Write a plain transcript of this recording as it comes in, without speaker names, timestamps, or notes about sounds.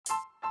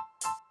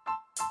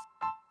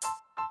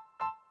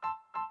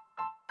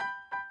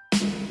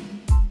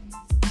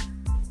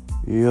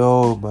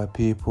Yo, my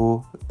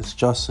people, it's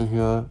Justin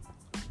here,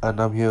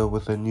 and I'm here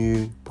with a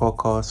new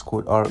podcast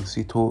called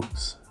RXC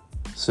Talks.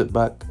 Sit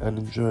back and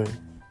enjoy.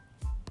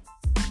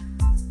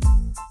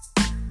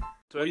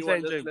 To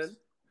anyone listening,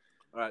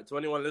 all right. To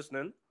anyone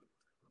listening,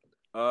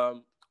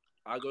 I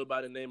go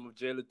by the name of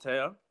Jay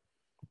Latea.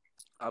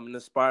 I'm an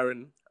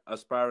aspiring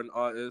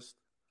artist.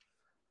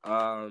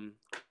 Um,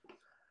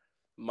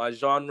 my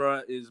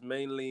genre is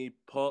mainly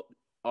pop,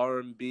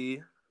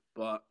 R&B,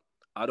 but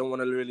I don't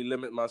want to really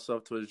limit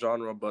myself to a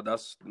genre. But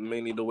that's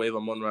mainly the wave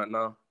I'm on right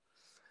now.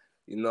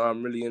 You know,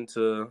 I'm really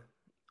into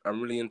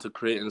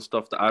creating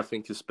stuff that I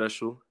think is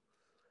special.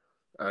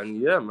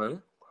 And yeah,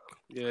 man.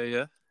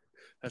 Yeah.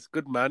 That's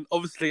good, man.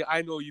 Obviously,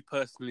 I know you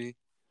personally.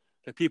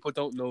 The people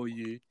don't know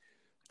you.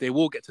 They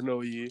will get to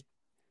know you.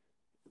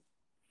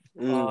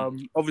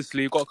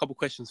 Obviously, got a couple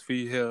questions for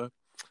you here.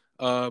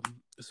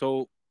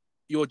 So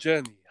your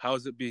journey,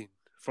 how's it been?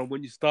 From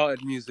when you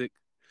started music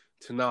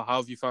to now, how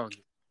have you found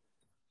it?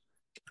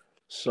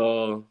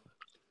 So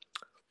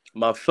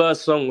my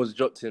first song was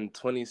dropped in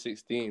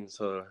 2016,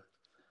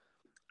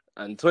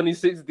 and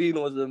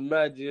 2016 was a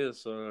mad year,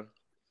 so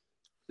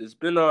it's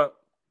been a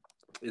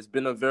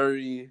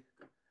very,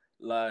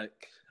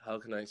 like, how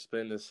can I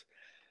explain this?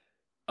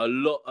 A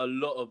lot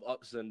of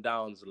ups and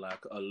downs,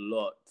 like a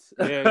lot.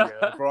 Yeah,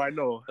 bro, I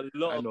know. A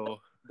lot I of know.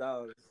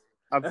 downs.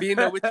 I've been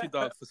there with you,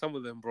 dog, for some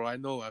of them, bro. I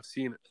know, I've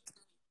seen it.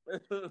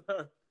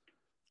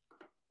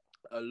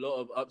 A lot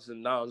of ups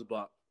and downs,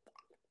 but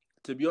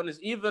to be honest,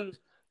 even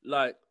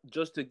like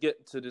just to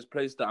get to this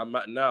place that I'm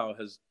at now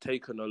has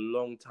taken a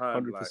long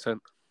time. 100%.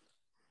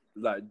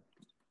 Like,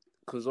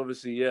 because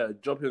obviously, yeah,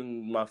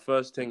 dropping my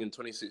first thing in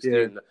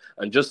 2016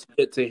 and just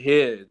get to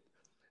hear,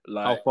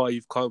 like, how far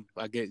you've come.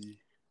 I get you.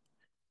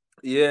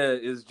 Yeah,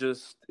 it's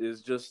just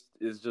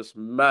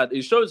mad.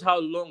 It shows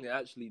how long it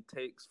actually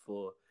takes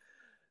for,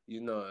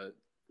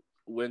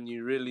 when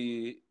you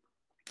really.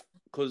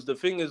 Because the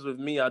thing is with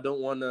me, I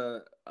don't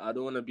wanna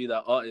be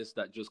that artist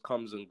that just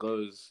comes and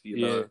goes.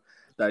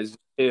 That is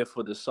here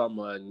for the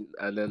summer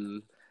and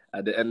then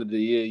at the end of the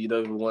year you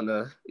don't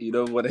wanna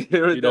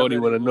hear it. You don't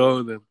even want to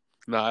know them.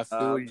 Nah, I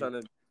feel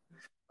you.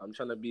 I'm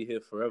trying to be here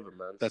forever,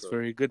 man. That's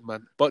very good,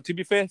 man. But to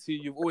be fair to you,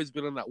 you've always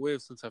been on that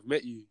wave since I've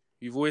met you.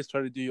 You've always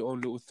tried to do your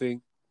own little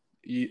thing.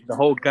 The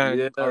whole gang,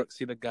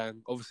 RXC the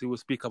gang. Obviously, we'll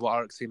speak about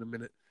RXC in a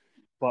minute.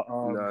 But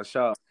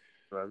shout out,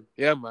 man.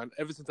 Yeah, man.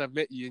 Ever since I've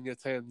met you in your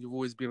time, you've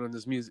always been on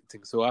this music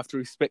thing. So I have to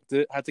respect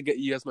it. I had to get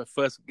you as my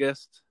first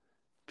guest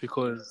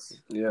because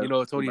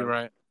Tony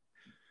Wright.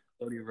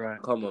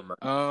 Come on,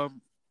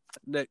 man.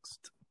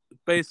 Next,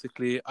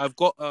 basically, I've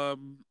got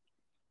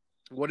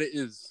what it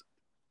is.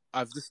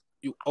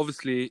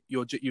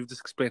 You've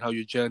just explained how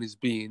your journey's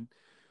been.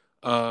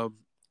 The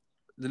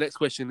next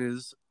question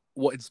is,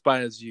 what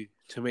inspires you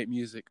to make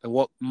music, and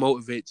what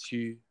motivates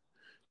you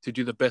to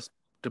do the best,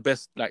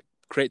 like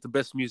create the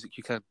best music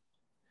you can?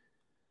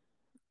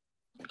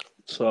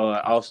 So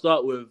I'll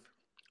start with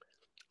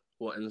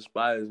what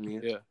inspires me.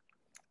 Yeah.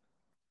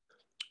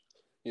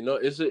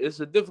 It's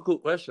a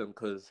difficult question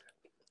because,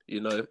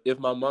 if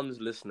my mum's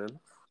listening,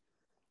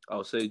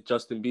 I'll say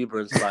Justin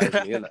Bieber inspires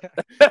me, innit?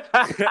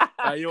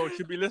 Yo,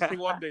 she'll be listening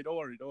one day. Don't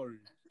worry.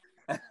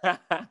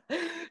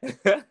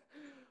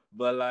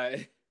 But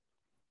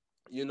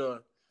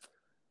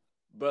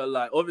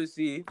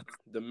obviously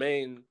the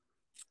main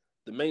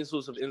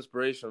source of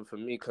inspiration for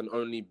me can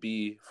only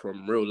be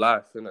from real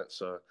life, innit?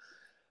 So,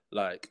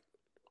 like,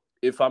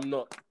 if I'm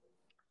not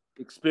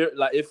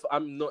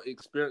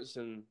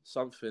experiencing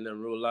something in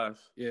real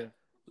life,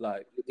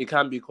 like, it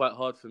can be quite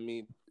hard for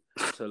me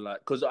to, like,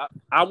 because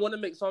I want to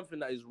make something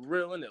that is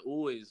real, and it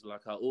always,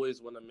 like, I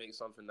always want to make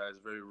something that is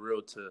very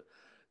real to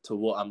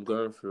what I'm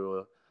going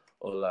through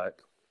or like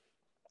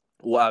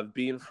what I've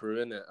been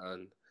through in it.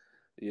 And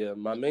yeah,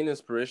 my main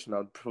inspiration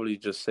I'd probably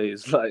just say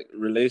is like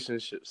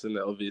relationships in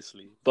it,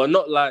 obviously, but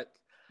not like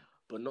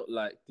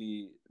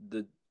the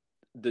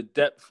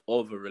depth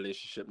of a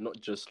relationship,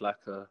 not just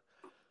like a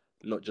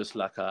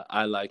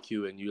I like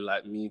you and you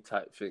like me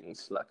type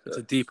things. Like it's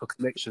a deeper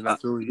connection.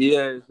 It's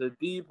a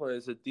deeper,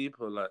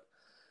 like,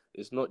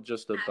 it's not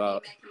just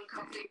about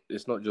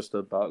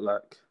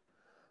like,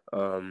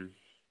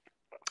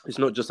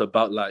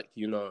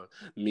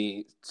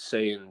 me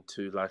saying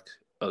to like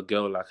a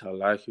girl like I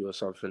like you or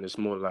something. It's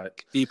more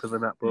like deeper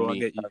than that, bro. I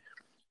get you.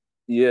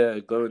 Yeah,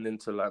 going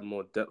into like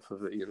more depth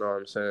of it, you know what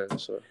I'm saying?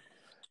 So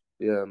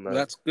yeah, man.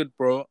 That's good,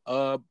 bro.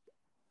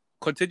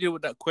 Continue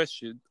with that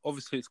question.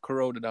 Obviously, it's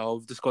Corona now.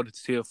 I've just got to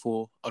Tier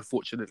 4,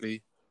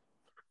 unfortunately.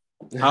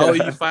 How are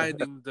you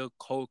finding the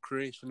whole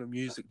creation of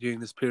music during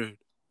this period?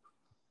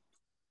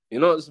 You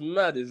know what's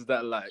mad is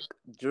that, like,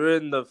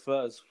 during the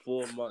first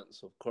 4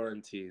 months of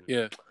quarantine,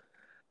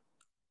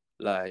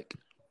 like,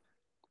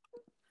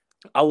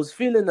 I was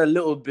feeling a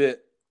little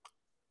bit,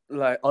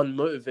 like,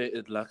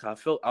 unmotivated. Like, I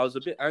was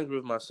a bit angry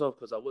with myself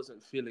because I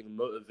wasn't feeling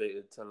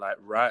motivated to, like,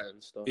 write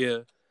and stuff.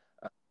 Yeah.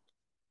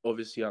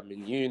 Obviously, I'm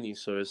in uni,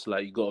 so it's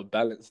like you got to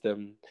balance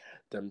them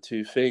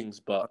two things.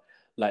 But,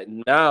 like,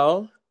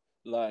 now,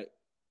 like,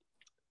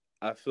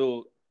 I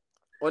feel,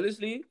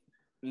 honestly,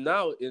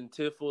 now in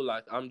tier 4,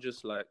 like I'm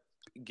just like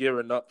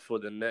gearing up for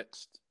the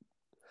next.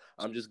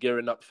 I'm just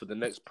gearing up for the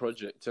next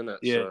project, innit?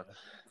 Yeah. So,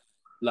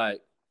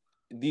 like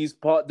this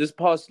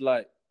past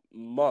like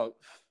month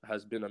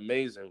has been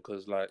amazing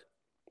because like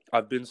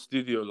I've been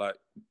studio like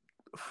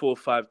 4 or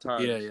 5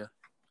 times. Yeah.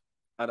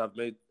 And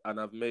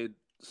I've made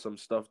some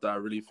stuff that I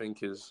really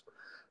think is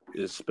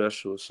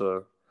special.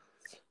 So,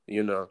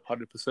 you know,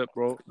 100%,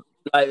 bro.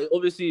 like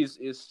obviously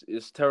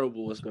it's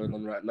terrible what's going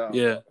on right now.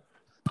 Yeah.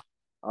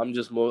 I'm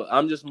just more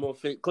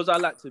think because I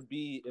like to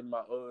be in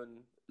my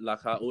own.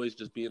 Like I always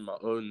just be in my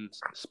own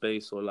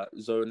space or like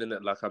zone in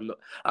it. Like I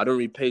don't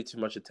really pay too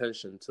much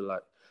attention to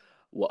like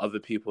what other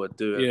people are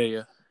doing.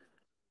 Yeah.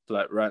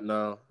 Like right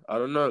now, I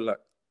don't know. Like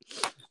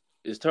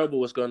it's terrible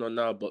what's going on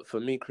now, but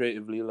for me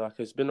creatively, like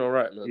it's been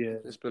alright, man. Yeah.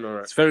 It's been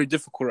alright. It's very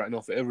difficult right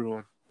now for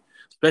everyone,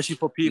 especially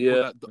for people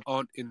that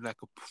aren't in like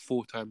a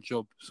full-time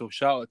job. So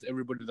shout out to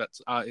everybody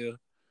that's out here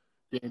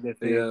doing their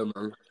thing. Yeah,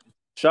 man.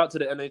 Shout out to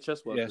the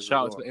NHS workers. Yeah,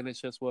 shout out to the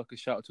NHS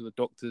workers. Shout out to the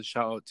doctors.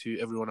 Shout out to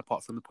everyone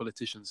apart from the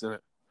politicians, innit?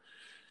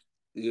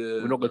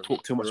 Yeah, we're not going to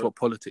talk too much about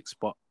politics,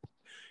 but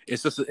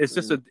it's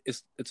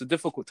a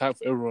difficult time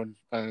for everyone,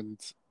 and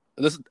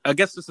I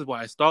guess this is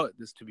why I started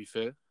this, to be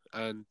fair,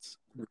 and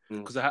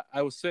because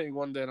I was sitting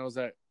one day and I was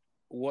like,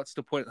 what's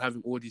the point of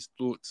having all these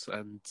thoughts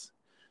and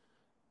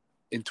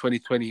in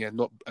 2020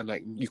 and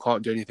like you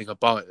can't do anything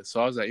about it?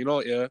 So I was like, you know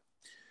what, yeah,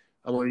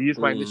 I'm going to use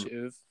my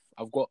initiative.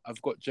 I've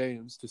got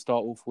James to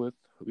start off with.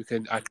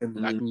 I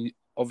can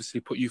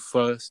obviously put you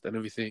first and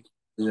everything.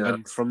 Yeah.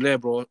 And from there,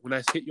 bro, when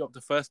I hit you up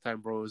the first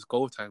time, bro, it was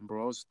go time,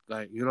 bro. I was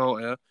like, you know,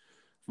 yeah,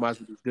 might as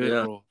well do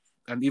it, bro.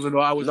 And even though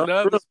I was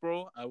nervous,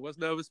 bro, I was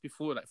nervous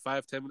before, like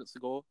 5-10 minutes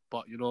ago.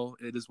 But you know,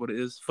 it is what it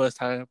is. First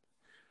time.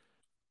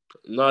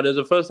 No, there's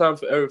a first time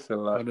for everything,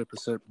 like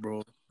 100%,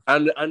 bro.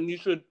 And you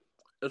should,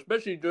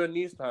 especially during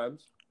these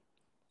times,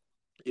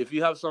 if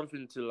you have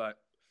something to like,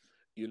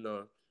 you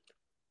know,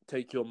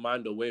 take your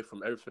mind away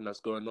from everything that's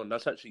going on,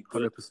 that's actually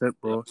good. 100%,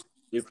 bro. Like,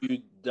 if you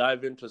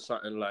dive into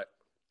something like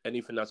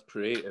anything that's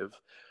creative,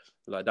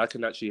 like that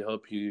can actually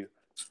help you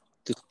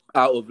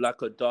out of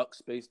like a dark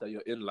space that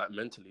you're in, like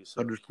mentally.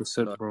 So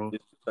 100%, bro.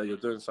 That you're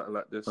doing something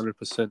like this.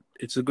 100%.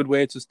 It's a good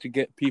way just to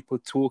get people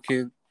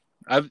talking.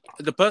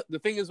 The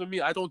thing is with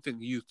me, I don't think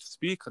you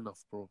speak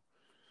enough, bro.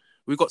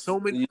 We got so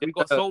many. We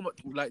got so much.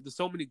 Like there's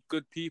so many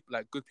good people,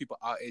 like good people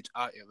our age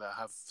out here that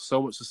have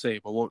so much to say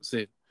but won't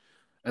say,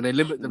 and they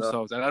limit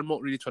themselves. And I'm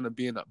not really trying to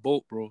be in that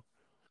boat, bro.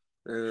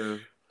 Yeah.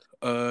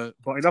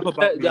 But enough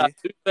about me.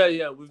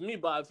 Yeah, with me.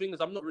 But the thing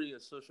is, I'm not really a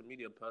social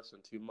media person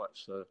too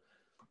much. So,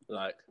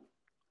 like,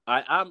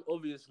 I am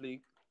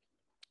obviously,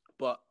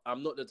 but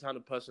I'm not the kind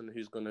of person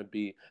who's gonna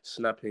be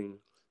snapping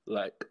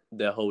like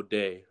their whole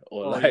day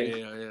or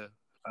yeah.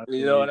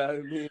 You know what I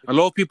mean? A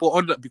lot of people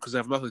on that because they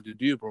have nothing to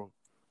do, bro.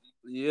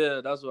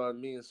 Yeah, that's what I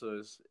mean.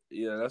 So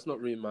that's not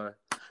really my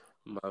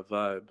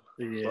vibe.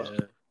 Yeah.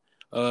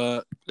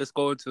 But... let's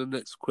go into the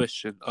next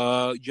question.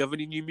 Do you have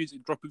any new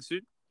music dropping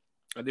soon?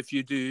 And if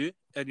you do,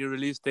 any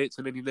release dates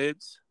and any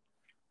names?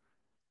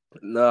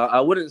 No, I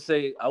wouldn't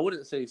say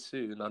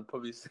soon. I'd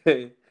probably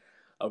say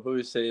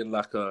in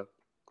like I'll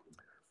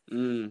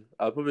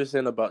probably say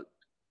in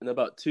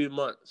about 2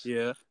 months.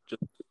 Yeah.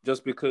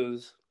 Just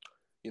because,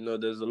 you know,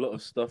 there's a lot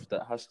of stuff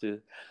that has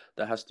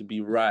to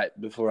be right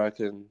before I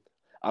can.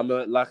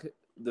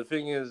 The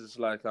thing is,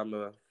 like,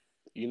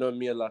 you know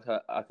me, like,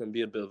 I can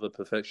be a bit of a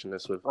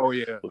perfectionist with. Oh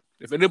yeah.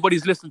 If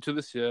anybody's listening to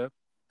this, yeah,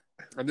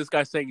 and this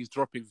guy's saying he's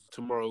dropping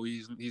tomorrow,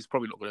 he's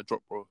probably not gonna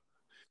drop, bro.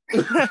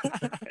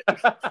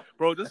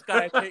 Bro, this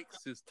guy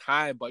takes his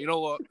time, but you know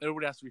what?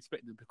 Everybody has to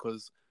respect him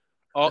because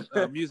art,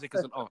 music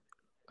is an art,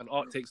 and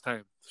art takes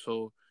time.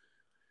 So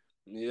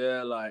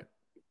yeah, like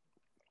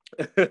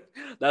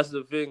that's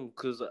the thing,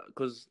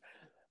 because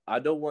I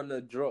don't want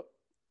to drop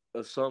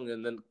a song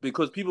and then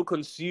because people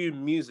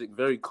consume music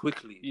very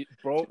quickly,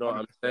 bro. You know what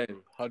I'm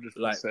saying? 100%.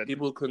 Like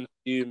people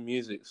consume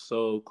music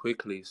so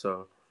quickly,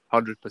 so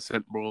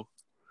 100%, bro.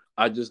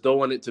 I just don't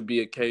want it to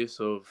be a case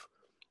of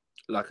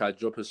like I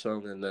drop a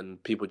song and then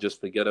people just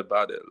forget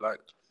about it.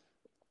 Like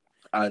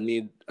I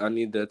need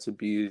there to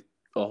be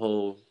a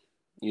whole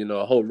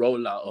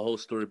rollout, a whole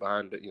story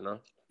behind it, you know?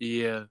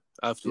 Yeah,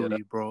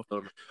 absolutely, bro.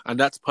 And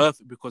that's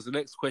perfect because the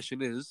next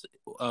question is,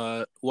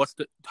 how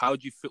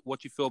do you feel?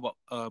 What do you feel about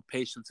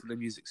patience in the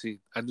music scene?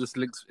 And this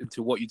links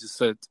into what you just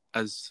said,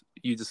 as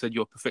you just said,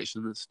 you're a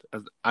perfectionist,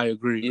 and I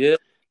agree. Yeah,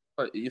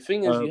 the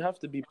thing is, you have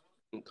to be,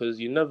 because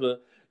you never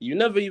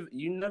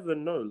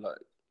know, like,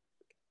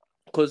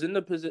 because in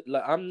the position,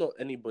 like, I'm not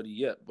anybody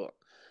yet, but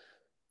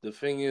the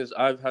thing is,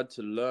 I've had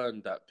to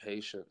learn that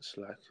patience,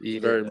 like,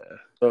 very much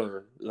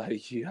so.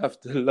 Like, you have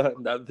to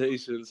learn that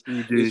patience.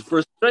 You do. It's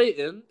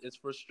frustrating,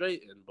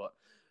 but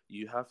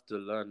you have to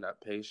learn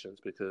that patience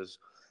because,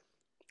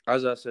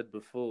 as I said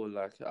before,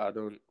 like,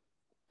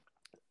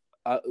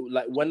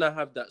 like, when I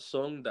have that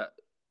song that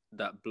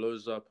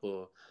blows up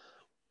or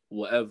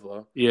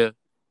whatever, yeah,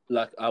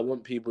 like, I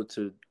want people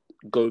to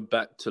go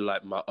back to,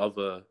 like, my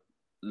other,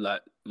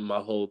 like, my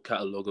whole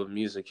catalog of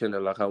music,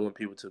 like, I want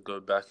people to go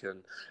back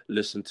and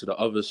listen to the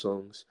other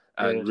songs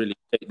and really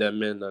take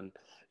them in, and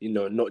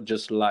not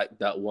just like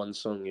that one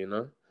song.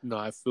 No,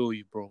 I feel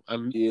you, bro.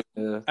 And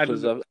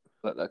because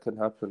that can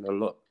happen a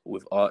lot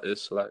with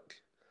artists. Like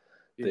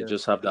they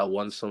just have that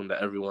one song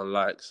that everyone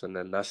likes, and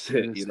then that's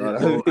it. You know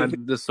what I mean?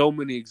 And there's so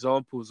many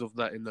examples of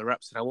that in the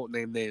rap scene. I won't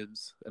name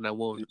names, and I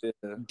won't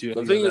do.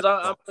 The thing is,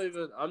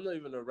 I'm not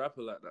even a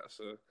rapper like that.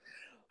 So.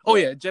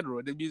 In general,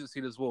 in the music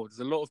scene as well. There's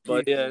a lot of people.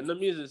 But yeah, in the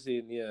music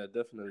scene, yeah,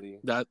 definitely.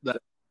 That,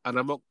 and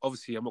I'm not going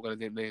to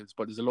name names,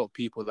 but there's a lot of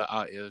people that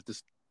are out here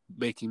just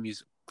making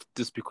music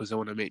just because they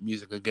want to make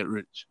music and get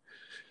rich.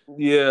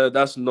 Yeah,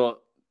 that's not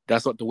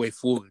the way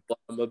forward. What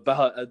I'm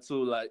about at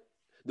all. Like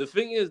the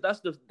thing is,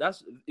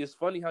 it's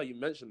funny how you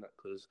mentioned that,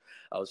 because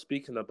I was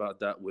speaking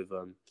about that with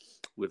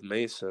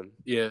Mason.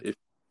 Yeah.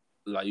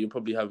 Like you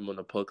probably have him on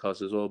a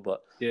podcast as well,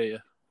 but yeah.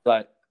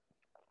 Like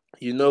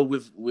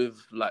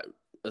with like.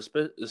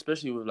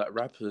 Especially with like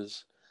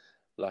rappers,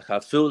 like I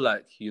feel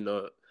like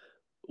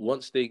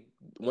once they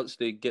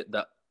get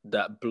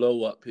that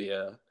blow up,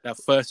 that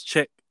first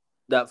check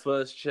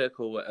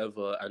or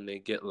whatever, and they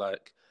get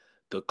like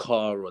the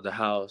car or the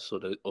house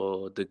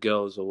or the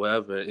girls or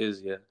whatever it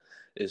is,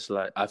 it's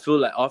like I feel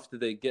like after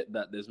they get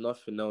that, there's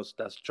nothing else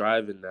that's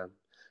driving them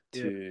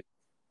to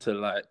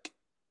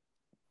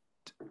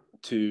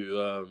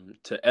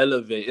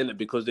elevate in it,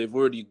 because they've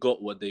already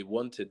got what they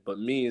wanted. But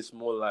me, it's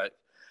more like,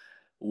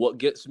 what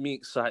gets me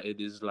excited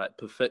is like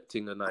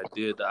perfecting an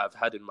idea that I've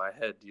had in my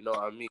head. You know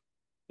what I mean?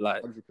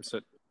 Like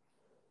 100%.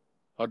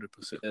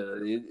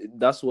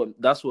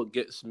 That's what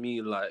gets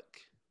me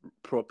like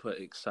proper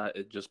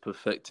excited. Just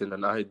perfecting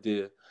an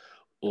idea,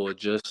 or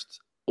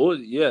just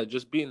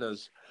being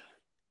as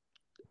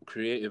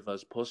creative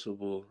as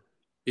possible.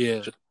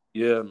 Yeah.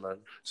 Yeah, man.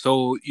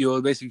 So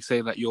you're basically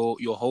saying that your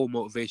whole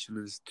motivation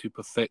is to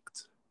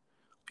perfect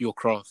your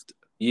craft.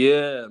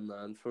 Yeah,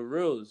 man. For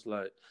real, it's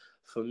like.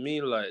 For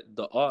me, like,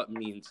 the art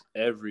means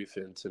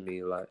everything to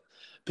me. Like,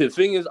 the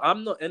thing is,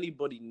 I'm not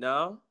anybody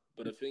now,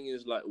 but the thing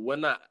is, like,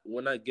 when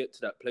I get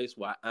to that place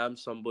where I am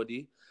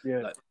somebody,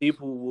 like,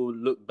 people will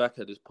look back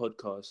at this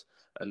podcast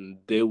and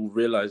they will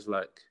realize,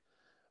 like,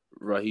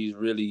 right, he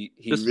really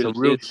some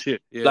real is,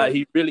 shit. Yeah. Like,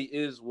 he really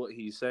is what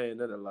he's saying,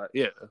 and like,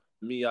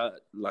 me, I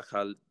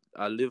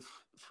live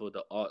for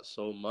the art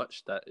so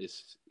much that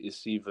it's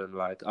even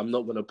like I'm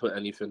not gonna put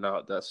anything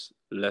out that's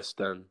less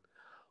than.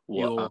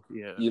 You know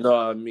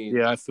what I mean?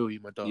 Yeah, I feel you,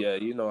 my dog. Yeah,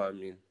 you know what I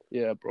mean.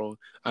 Yeah, bro.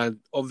 And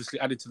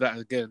obviously, added to that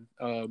again,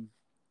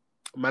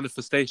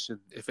 manifestation.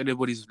 If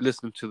anybody's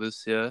listening to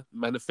this,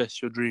 manifest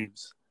your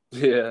dreams.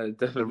 Yeah,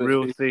 definitely. The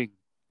real thing.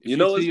 You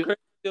know what's crazy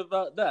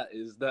about that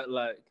is that,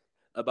 like,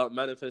 about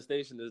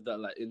manifestation is that,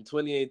 like, in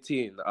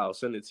 2018, I'll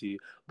send it to you,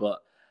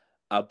 but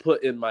I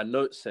put in my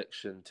notes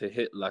section to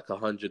hit like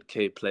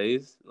 100K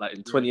plays, like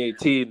in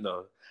 2018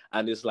 though.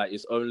 And it's like,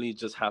 it's only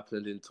just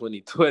happened in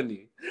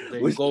 2020,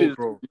 which is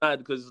mad,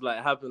 because it's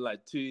like happened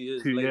like 2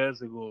 years later. 2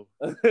 years ago.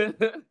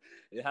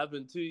 It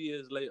happened 2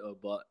 years later,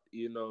 but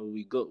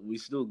we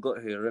still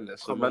got here, innit?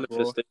 So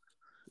manifestation.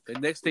 The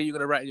next thing you're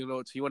gonna write in your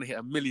notes, you want to hit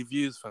 1 million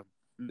views, fam.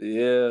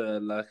 Yeah,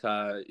 like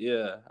I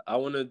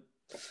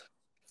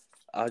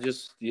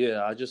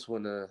just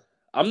wanna.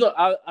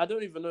 I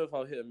don't even know if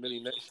I'll hit 1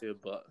 million next year,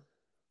 but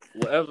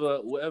whatever,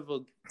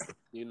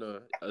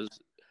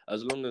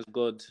 as long as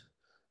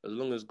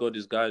God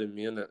is guiding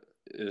me, innit?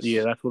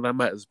 That's all that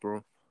matters,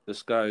 bro. The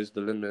sky is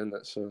the limit,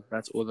 innit? So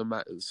that's all that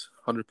matters,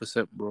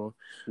 100%, bro.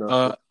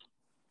 No.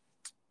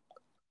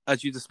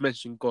 As you just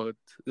mentioned, God,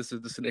 this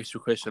is an extra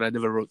question. I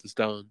never wrote this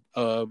down.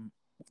 Are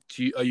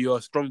you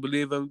a strong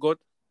believer in God?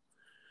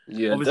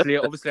 Yeah,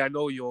 obviously, I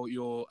know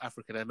you're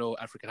African. I know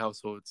African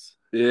households.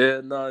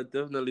 Yeah, no,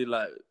 definitely.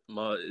 Like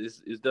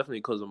it's definitely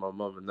because of my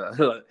mom and that.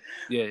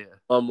 Like,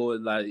 mom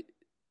would like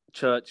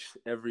church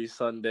every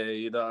Sunday.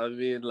 You know what I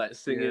mean? Like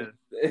singing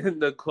in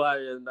the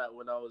choir and that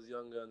when I was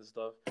younger and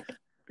stuff.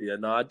 Yeah,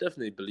 no, I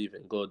definitely believe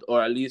in God,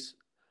 or at least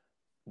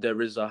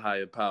there is a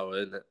higher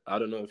power in it. I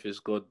don't know if it's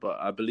God, but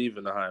I believe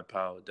in a higher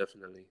power.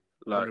 Definitely,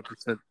 like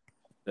 100%.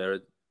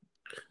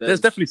 There's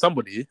definitely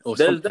somebody.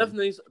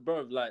 Definitely,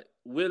 bro. Like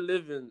we're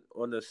living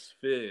on a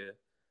sphere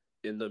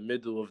in the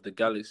middle of the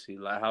galaxy.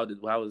 Like how is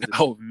it?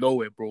 Out of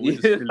nowhere, bro. We're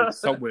just chilling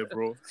somewhere,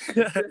 bro.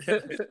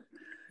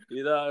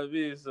 You know what I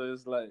mean? So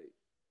it's like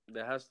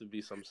there has to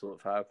be some sort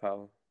of higher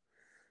power.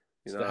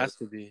 There has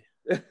to be.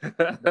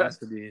 There has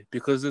to be,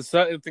 because there's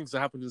certain things that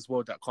happen in this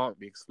world that can't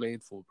be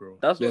explained for, bro.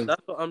 That's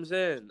what I'm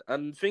saying.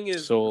 And the thing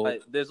is,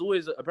 like, there's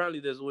always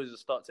a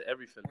start to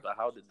everything. But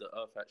how did the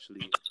Earth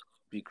actually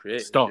be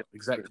created?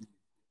 Exactly.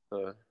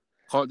 So,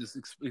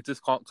 it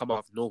just can't come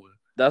out of nowhere.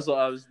 That's what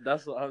I'm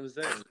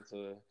saying.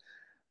 So,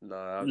 no,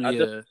 I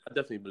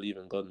definitely believe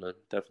in God, man.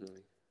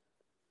 Definitely.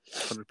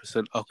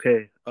 100%.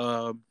 Okay.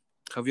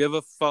 Have you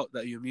ever felt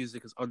that your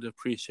music is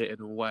underappreciated,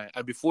 and why?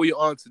 And before you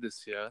answer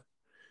this,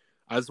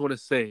 I just want to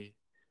say,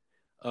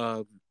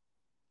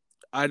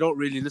 I don't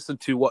really listen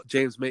to what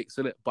James makes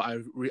in it,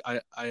 but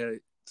I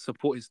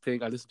support his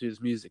thing. I listen to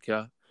his music.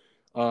 I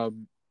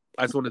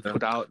just wanted to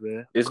put that out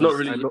there. It's not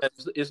really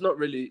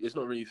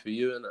for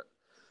you, innit?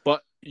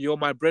 But you're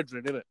my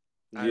brethren, innit?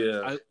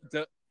 Yeah.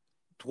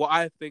 what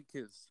I think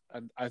is,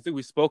 and I think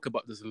we spoke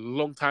about this a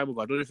long time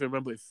ago. I don't even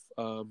remember if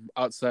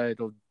outside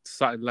of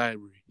Sutton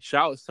Library.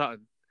 Shout out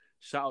Sutton,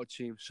 shout out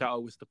Team, shout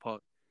out Worcester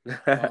Park.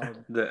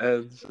 The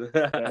ends.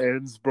 The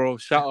ends, bro.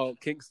 Shout out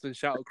Kingston,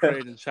 shout out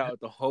Croydon, shout out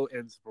the whole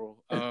ends, bro.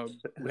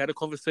 We had a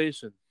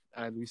conversation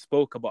and we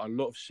spoke about a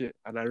lot of shit.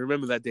 And I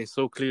remember that day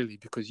so clearly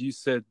because you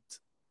said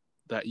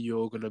that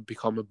you're gonna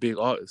become a big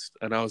artist,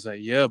 and I was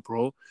like, yeah,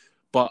 bro.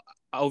 But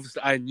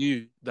obviously, I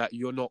knew that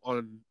you're not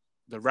on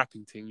the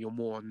rapping thing; you're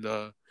more on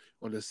the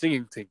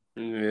singing thing.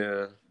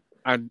 Yeah.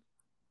 And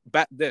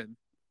back then,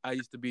 I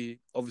used to be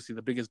obviously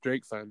the biggest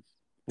Drake fan.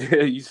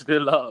 Yeah, you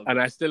still are.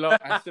 And I still am.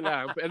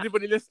 But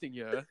anybody listening,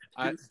 yeah,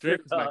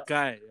 Drake is my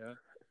guy,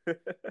 yeah.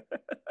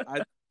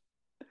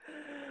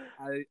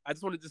 I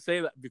just wanted to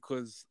say that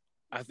because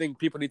I think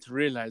people need to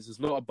realize it's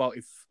not about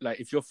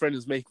if your friend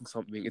is making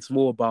something, it's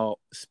more about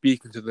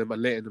speaking to them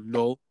and letting them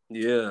know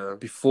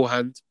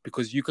beforehand.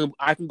 Because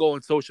I can go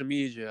on social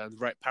media and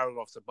write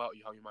paragraphs about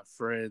you, how you're my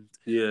friend,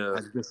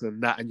 and this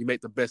and that, and you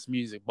make the best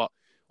music. But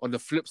on the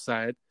flip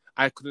side,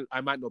 I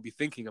might not be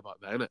thinking about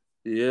that, innit?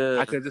 Yeah.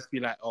 I could just be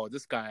like, oh,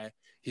 this guy,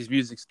 his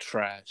music's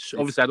trash.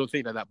 Obviously, I don't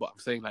think like that, but I'm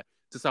saying like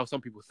just how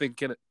some people think,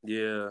 innit?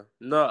 Yeah.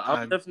 No,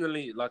 I'm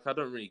definitely like I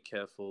don't really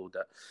care for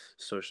that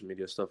social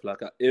media stuff.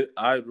 Like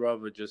I'd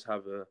rather just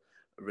have a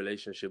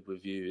relationship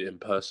with you in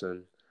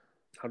person.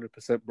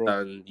 100%, bro.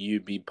 And you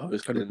be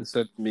posting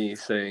 100%. me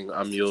saying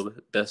I'm your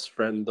best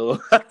friend or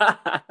you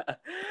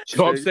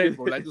know what I'm saying,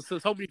 bro? Like there's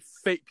so many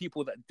fake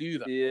people that do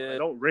that. Yeah. Bro. I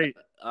don't rate.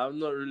 I'm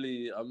not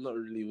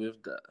really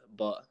with that.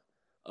 But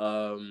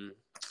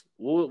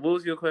what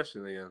was your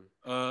question again?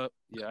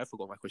 Yeah, I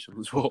forgot my question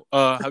as well.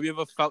 Have you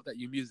ever felt that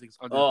your music's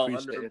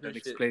underappreciated and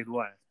explain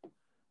why?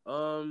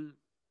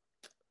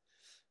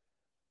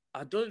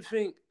 I don't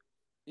think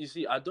it's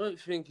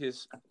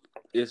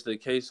the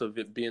case of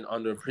it being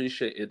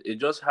underappreciated. It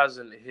just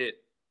hasn't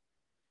hit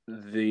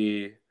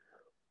the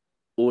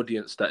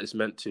audience that it's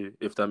meant to,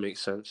 if that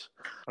makes sense.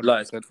 100%.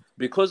 Like,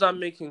 because I'm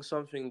making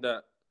something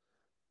that,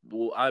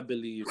 well, I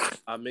believe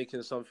I'm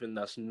making something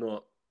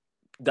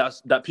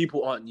that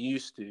people aren't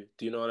used to.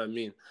 Do you know what I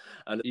mean?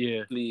 And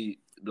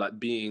like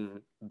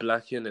being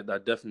black in it,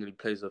 that definitely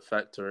plays a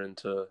factor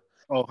into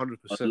 100%.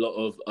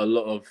 a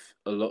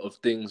lot of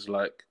things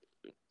like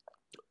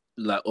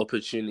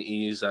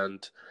opportunities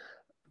and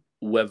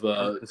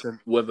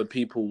whether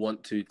people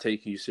want to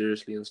take you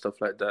seriously and stuff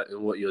like that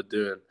in what you're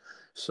doing.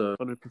 So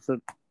 100%.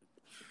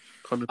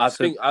 I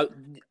think I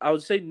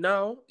would say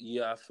now,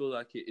 I feel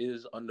like it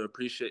is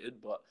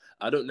underappreciated, but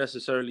I don't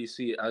necessarily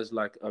see it as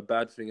like a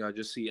bad thing. I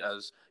just see it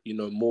as,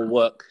 more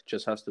work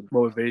just has to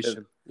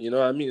motivation. You know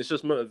what I mean? It's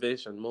just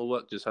motivation. More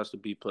work just has to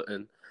be put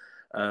in.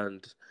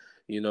 And,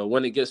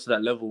 when it gets to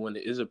that level, when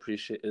it is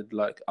appreciated,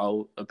 like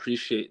I'll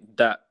appreciate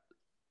that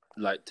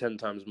like 10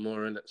 times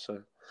more in it.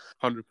 So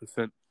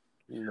 100%.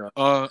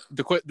 The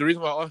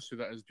reason why I asked you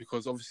that is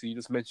because obviously you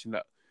just mentioned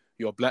that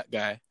you're a black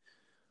guy.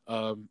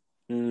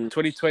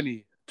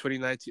 2020,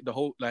 2019,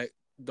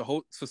 the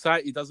whole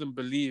society doesn't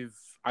believe.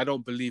 I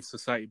don't believe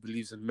society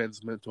believes in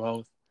men's mental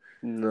health.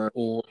 No.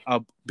 Or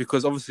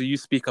because obviously you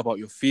speak about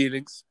your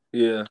feelings.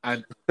 Yeah.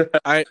 And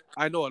I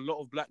know a lot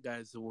of black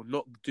guys that will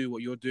not do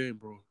what you're doing,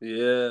 bro.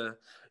 Yeah.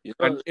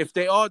 And if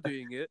they are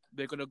doing it,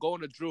 they're gonna go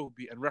on a drill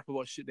beat and rap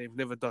about shit they've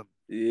never done.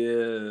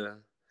 Yeah.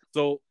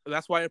 So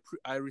that's why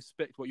I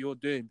respect what you're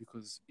doing,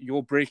 because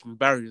you're breaking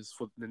barriers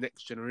for the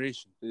next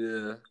generation.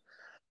 Yeah.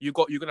 You're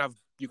gonna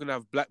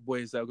have black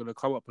boys that are gonna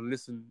come up and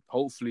listen.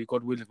 Hopefully,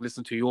 God willing,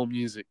 listen to your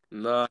music.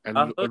 Nah,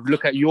 and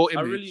look at your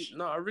image.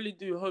 I really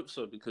do hope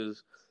so,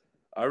 because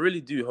I really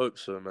do hope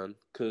so, man.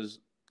 Because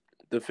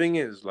the thing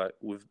is, like,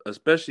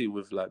 especially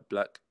with like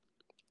black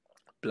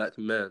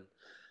men,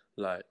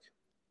 like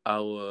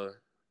we're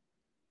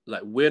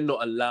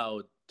not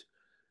allowed.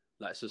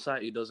 Like,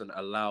 society doesn't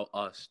allow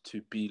us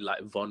to be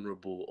like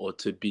vulnerable or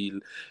to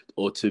be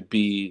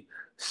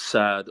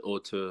sad or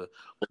to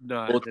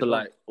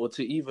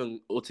even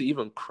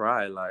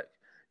cry. Like,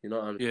 you know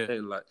what I'm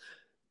saying? Like,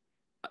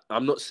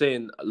 I'm not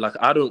saying like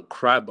I don't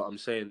cry, but I'm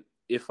saying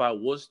if I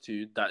was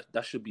to,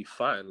 that should be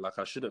fine. Like,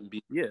 I shouldn't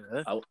be.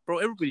 Bro,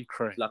 everybody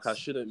cries. Like, I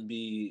shouldn't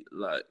be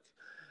like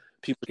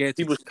people feel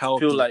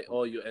people like,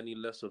 oh, you're any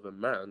less of a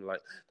man.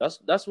 Like,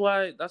 that's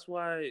why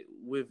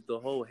with the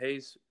whole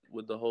Haze.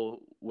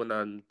 When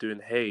I'm doing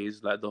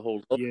Haze, like the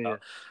whole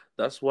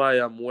that's why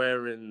I'm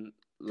wearing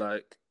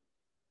like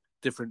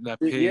different like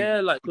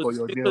because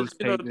your nails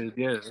painted.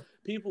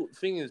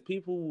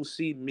 People will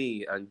see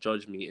me and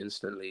judge me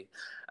instantly,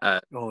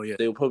 and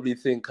they'll probably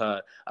think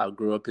I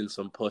grew up in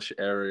some posh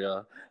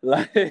area,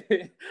 like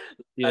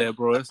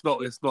bro, it's not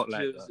like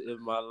that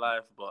in my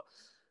life, but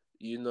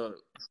it's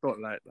not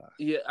like that.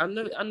 And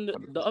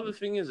the other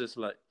thing is, it's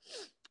like,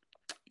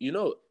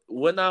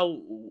 when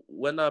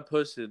I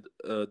posted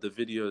the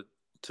video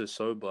to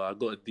Sober, I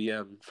got a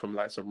DM from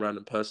like some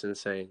random person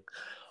saying,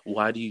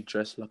 "Why do you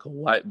dress like a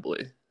white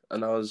boy?"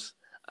 And I was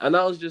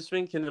just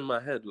thinking in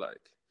my head,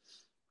 like,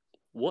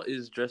 what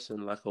is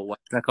dressing like a white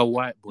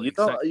boy?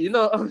 You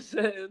know what I'm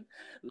saying?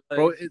 Like,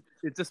 bro,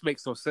 it just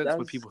makes no sense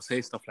when people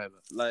say stuff like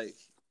that. Like,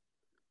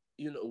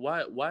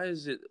 why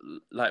is it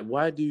like,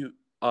 why do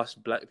us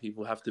black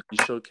people have to be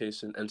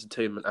showcasing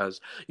entertainment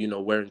as,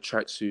 wearing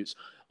tracksuits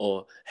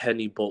or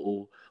Henny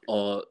bottle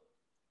or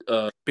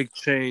big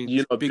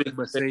chains, big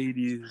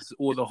Mercedes,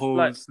 all the hoes.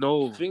 Like,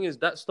 no. The thing is,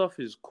 that stuff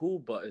is cool,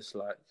 but it's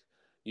like,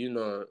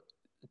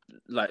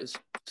 like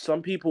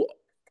some people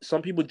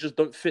just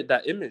don't fit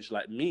that image.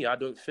 Like me, I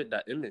don't fit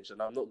that image,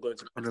 and I'm not going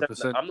to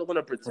pretend. I'm not going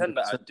to pretend 100%.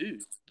 That I do.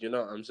 You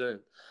know what I'm saying?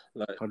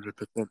 Like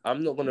 100%.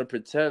 I'm not going to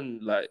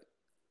pretend like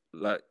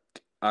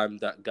I'm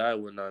that guy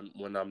when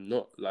I'm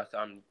not. Like,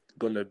 I'm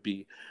going to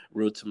be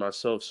real to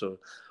myself. So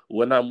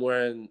when I'm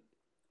wearing,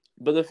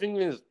 but the thing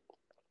is,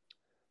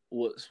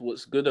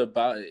 what's good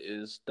about it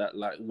is that,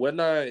 like, when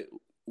I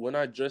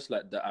dress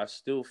like that, I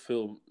still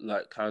feel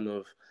like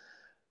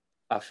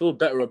I feel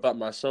better about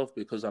myself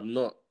because I'm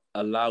not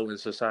allowing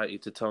society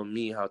to tell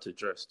me how to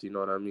dress. Do you know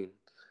what I mean?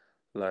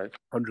 Like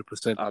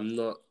 100%. I'm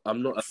not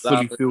allowing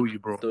fully feel you,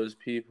 bro. Those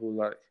people,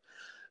 like,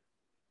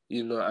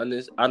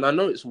 and I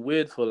know it's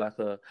weird for like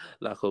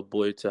a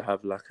boy to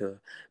have like a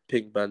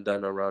pink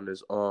bandana around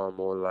his arm,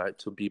 or like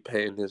to be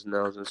painting his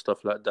nails and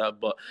stuff like that.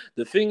 But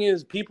the thing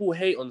is, people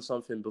hate on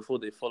something before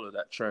they follow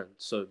that trend.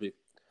 So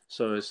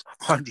it's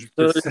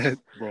 100%,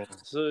 bro.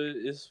 So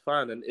it's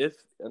fine, and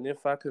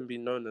if I can be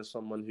known as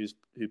someone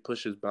who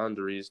pushes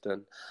boundaries,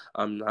 then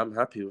I'm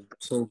happy with.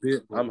 So be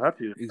it, bro. I'm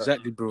happy with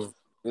exactly, that. bro.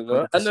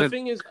 100%. And the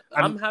thing is,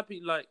 I'm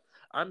happy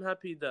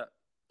that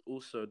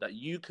also that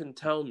you can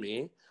tell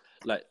me,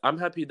 like, I'm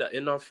happy that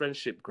in our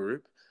friendship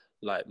group,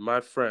 like,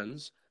 my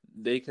friends,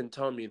 they can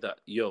tell me that,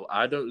 yo,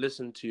 I don't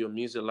listen to your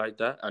music like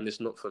that, and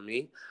it's not for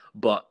me,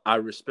 but I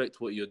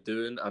respect what you're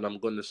doing, and I'm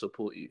going to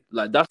support you.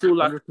 Like, that's all.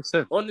 Like,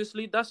 100%.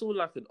 Honestly, that's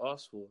all I could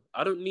ask for.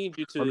 I don't need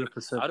you to.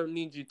 100%. I don't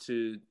need you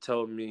to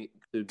tell me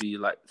to be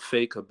like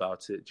fake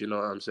about it. Do you know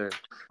what I'm saying?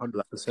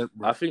 100%.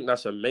 Bro. I think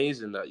that's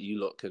amazing that you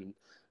lot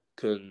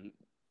can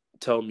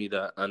tell me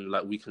that, and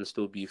like we can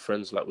still be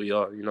friends like we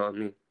are. You know what I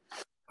mean?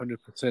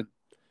 100%.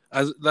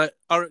 As like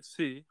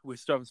RXC, we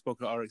still haven't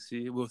spoken about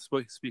RXC. We'll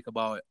speak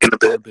about it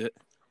in a bit.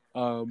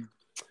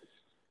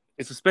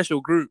 It's a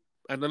special group,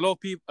 and a lot of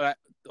people.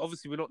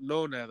 Obviously, we're not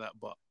known at that,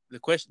 but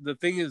the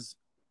thing is,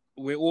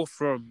 we're all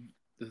from.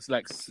 It's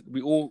like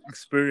we all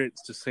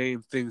experienced the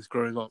same things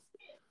growing up.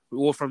 We're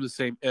all from the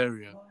same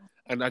area,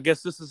 and I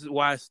guess this is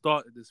why I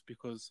started this,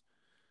 because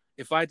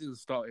if I didn't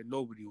start it,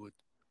 nobody would.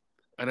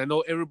 And I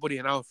know everybody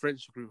in our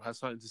friendship group has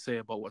something to say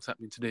about what's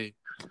happening today.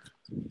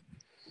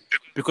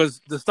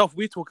 Because the stuff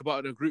we talk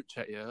about in the group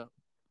chat, yeah,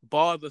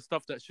 bar the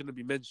stuff that shouldn't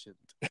be mentioned,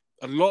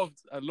 a lot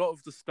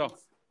of the stuff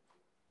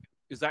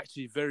is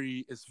actually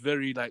very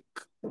like,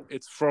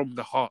 it's from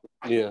the heart.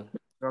 Yeah. You know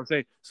what I'm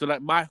saying? So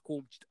like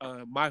Michael,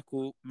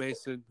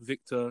 Mason,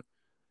 Victor,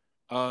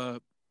 all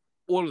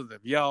of them,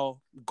 Yao,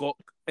 Gok,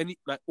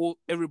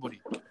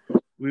 everybody.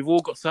 We've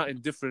all got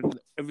something different.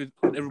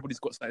 Everybody's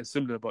got something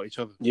similar about each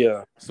other.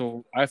 Yeah.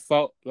 So I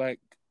felt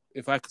like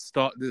if I could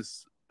start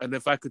this, and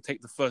if I could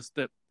take the first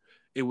step,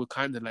 it would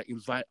kind of like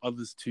invite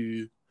others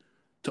to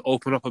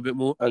open up a bit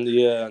more. And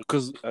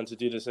and to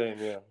do the same,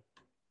 yeah.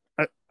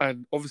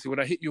 And obviously, when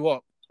I hit you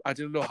up, I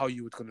didn't know how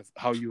you were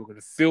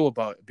gonna feel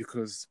about it,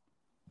 because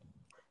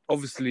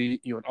obviously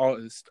you're an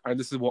artist, and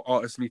this is what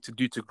artists need to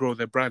do to grow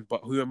their brand.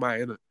 But who am I,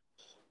 innit?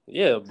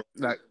 Yeah, but,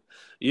 like,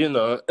 you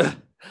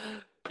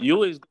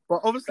always. But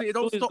obviously, it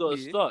don't stop.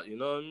 Start, you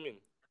know what I mean?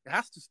 It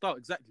has to start,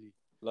 exactly.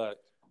 Like,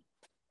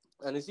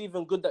 and it's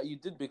even good that you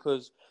did,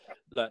 because,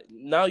 like,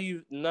 now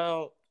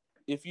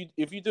if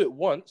you do it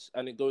once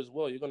and it goes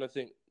well, you're gonna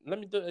think, let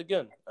me do it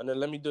again, and then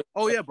let me do it.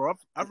 Oh yeah, bro,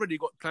 I've already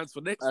got plans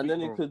for next week, then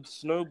bro. It could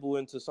snowball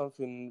into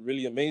something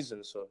really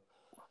amazing. So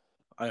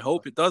I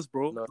hope it does,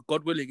 bro. No.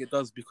 God willing, it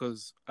does,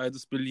 because I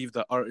just believe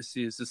that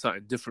RXC is just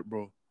something different,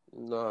 bro.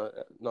 No,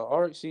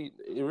 RXC,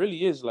 it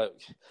really is.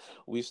 Like,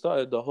 we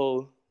started the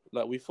whole,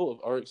 like, we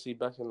thought of RXC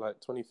back in like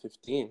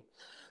 2015.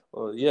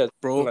 Well, yeah,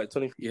 bro, like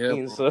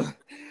 2015. Yeah, so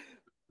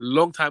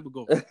long time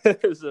ago.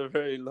 It's a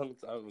very long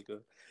time ago.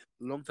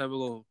 Long time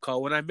ago,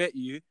 Carl. When I met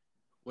you,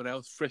 when I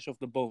was fresh off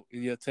the boat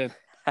in year 10,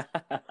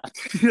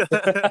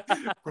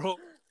 bro,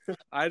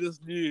 I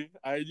knew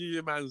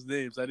your man's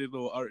names. I didn't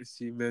know what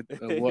RXC meant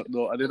and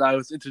whatnot. And then I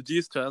was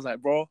introduced to her. I was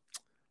like, bro,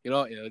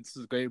 this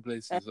is great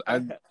places.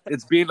 And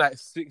it's been like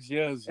 6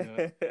 years,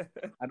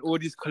 and all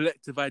these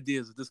collective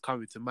ideas are just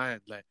coming to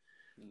mind. Like,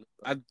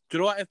 and do you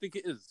know what I think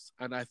it is?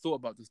 And I thought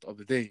about this the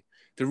other day.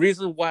 The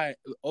reason why,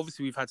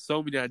 obviously, we've had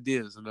so many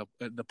ideas in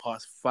the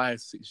past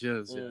 5-6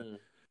 years. Yeah.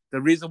 The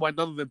reason why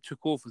none of them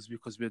took off is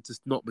because we're just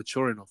not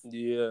mature enough.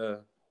 Yeah.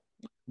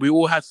 We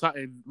all had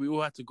something. We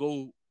all had to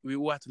go. We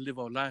all had to live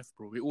our life,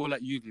 bro. We're all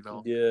at uni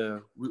now. Yeah.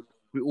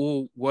 We're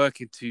all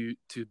working to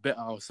better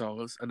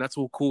ourselves, and that's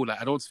all cool.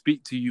 Like, I don't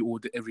speak to you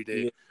every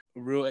day. Yeah.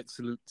 Real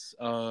excellence.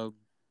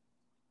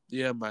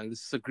 Yeah, man.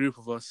 This is a group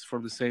of us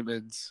from the same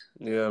ends.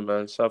 Yeah,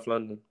 man. South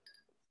London.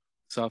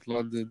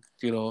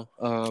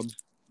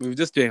 We were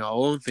just doing our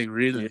own thing,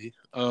 really.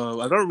 Yeah.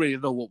 I don't really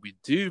know what we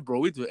do, bro.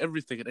 We do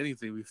everything and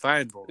anything we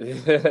find, bro. You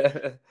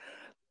know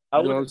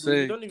what I'm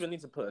saying? We don't even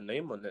need to put a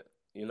name on it.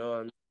 You know what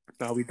I mean?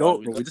 No, we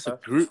don't, bro. We're just a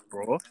group,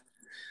 bro.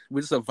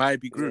 We're just a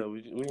vibey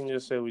group. Yeah, we can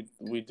just say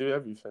we do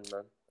everything,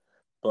 man.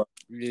 But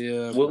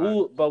Yeah,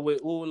 we're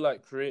all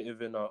like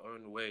creative in our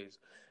own ways.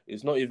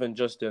 It's not even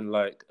just in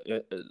like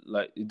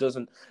it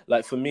doesn't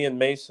like for me and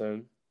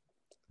Mason,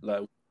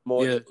 like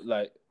more yeah.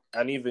 like,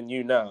 and even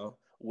you now,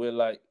 we're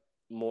like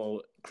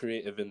more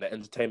creative in the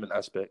entertainment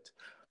aspect.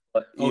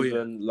 But Oh, yeah.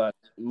 even like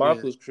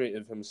Michael's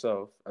creative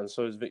himself, and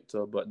so is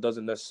Victor, but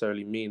doesn't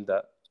necessarily mean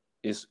that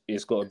it's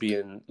got to be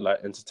in like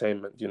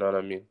entertainment. You know what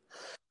I mean?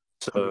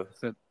 So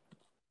 100%.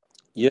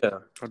 yeah,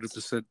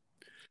 100%.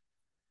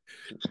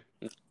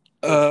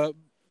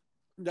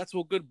 That's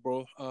all good,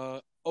 bro.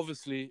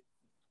 Obviously,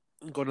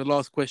 got the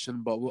last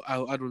question, but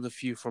I'll add on a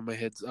few from my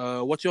head.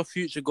 What's your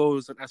future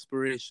goals and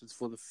aspirations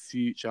for the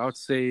future? I'd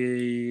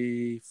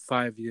say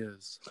 5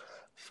 years.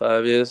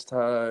 5 years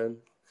time.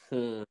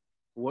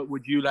 What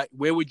would you like?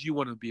 Where would you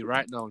want to be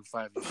right now in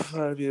 5 years?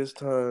 5 years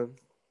time.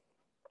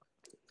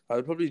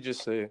 I'd probably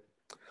just say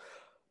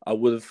I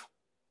would have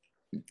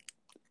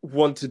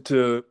wanted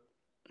to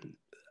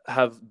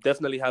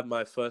definitely have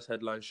my first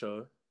headline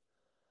show.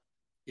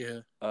 Yeah.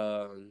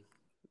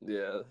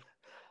 Yeah.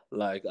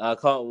 Like I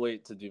can't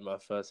wait to do my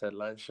first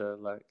headline show.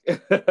 Like,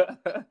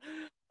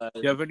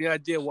 Do you have any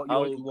idea what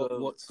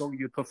song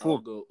you'd I'll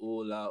perform? go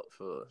all out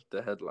for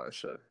the headline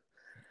show.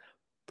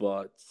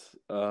 But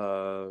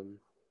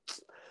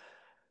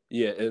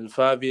yeah, in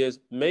 5 years,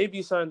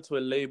 maybe sign to a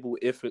label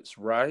if it's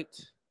right.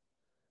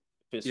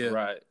 If it's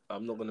right,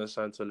 I'm not gonna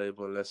sign to a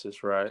label unless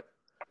it's right.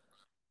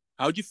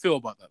 How do you feel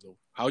about that though?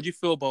 How do you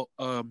feel about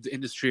the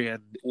industry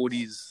and all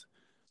these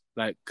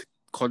like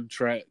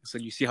contracts,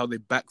 and you see how they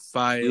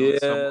backfire on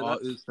some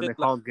artists and they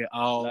can't get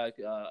out? Like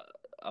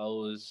I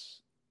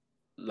was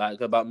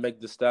like about Meg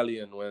Thee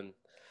Stallion when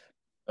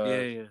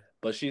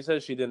but she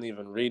said she didn't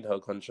even read her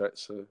contract,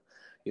 so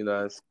you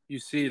know. You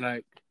see,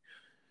 like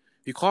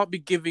you can't be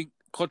giving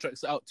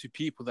contracts out to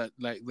people that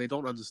like they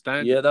don't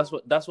understand. Yeah, that's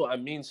what I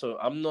mean. So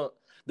I'm not.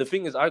 The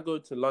thing is, I go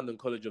to London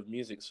College of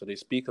Music, so they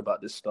speak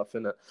about this stuff,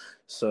 innit?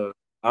 So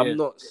I'm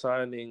not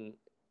signing.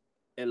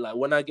 And like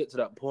when I get to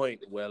that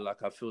point where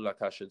like I feel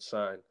like I should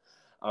sign,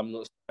 I'm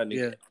not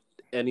signing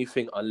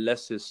anything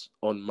unless it's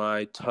on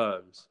my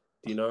terms.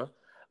 You know,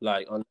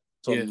 like on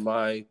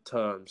my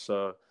terms.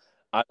 So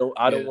I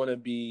don't want to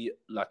be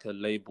like a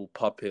label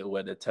puppet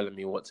where they're telling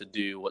me what to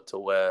do, what to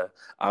wear.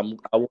 I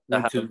want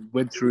to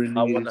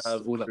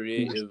have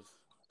creative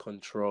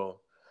control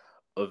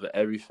over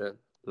everything.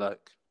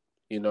 Like,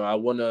 you know, I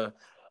wanna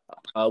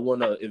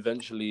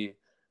eventually,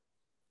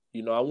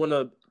 you know, I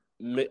wanna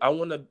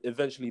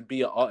eventually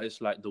be an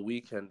artist like The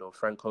Weeknd or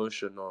Frank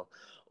Ocean or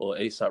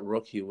ASAP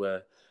Rocky,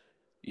 where,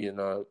 you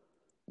know,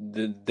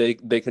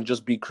 they can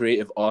just be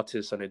creative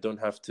artists and they don't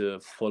have to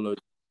follow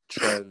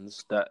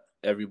trends that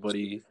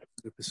everybody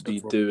be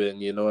doing.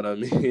 You know what I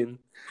mean?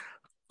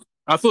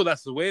 I feel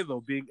that's the way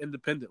though, being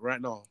independent right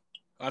now.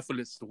 I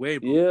feel it's the way,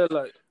 bro. Yeah,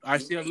 like I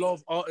see a lot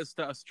of artists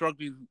that are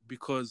struggling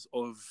because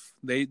of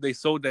they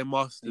sold their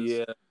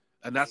masters,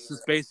 and that's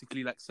just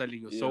basically like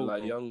selling your soul,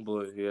 like bro.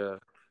 Youngboy,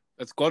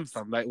 It's gone,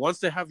 fam. Like once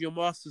they have your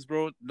masters,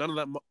 bro, none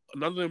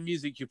of the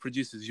music you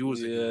produce is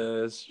yours anymore.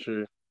 Yeah, that's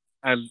true,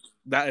 and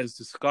that is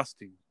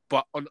disgusting.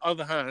 But on the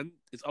other hand,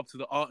 it's up to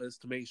the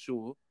artist to make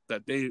sure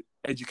that they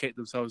educate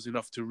themselves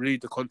enough to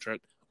read the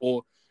contract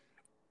or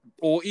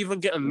even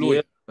get a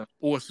lawyer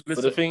or a solicitor.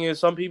 But the thing is,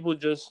 some people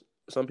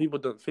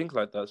don't think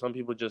like that. Some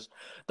people just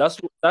that's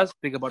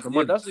think about the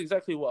money. That's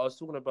exactly what I was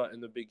talking about in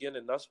the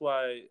beginning. That's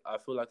why I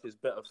feel like it's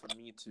better for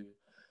me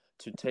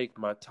to take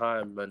my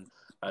time and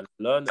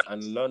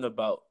learn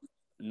about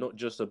not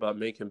just about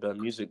making better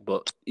music,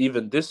 but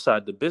even this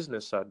side, the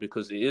business side,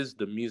 because it is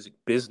the music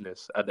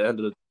business at the end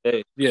of the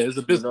day. Yeah, it's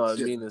a business.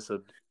 You know what I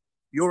mean?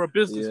 You're a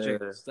business,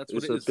 James. That's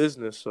what it is. It's a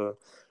business, so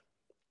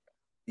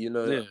you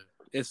know. Yeah.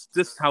 It's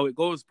just how it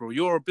goes, bro.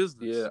 You're a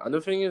business. Yeah, and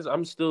the thing is,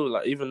 I'm still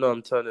like, even though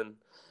I'm turning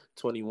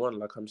 21,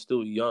 like I'm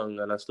still young,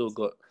 and I still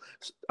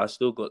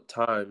got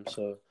time.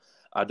 So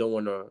I don't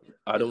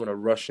wanna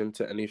rush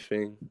into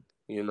anything.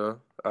 You know,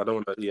 I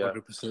don't wanna. Yeah,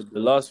 100%, the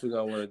last thing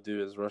I want to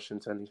do is rush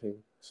into anything.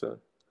 So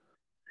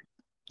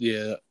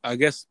yeah, I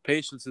guess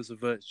patience is a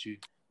virtue.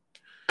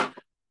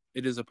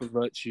 It is a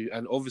virtue,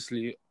 and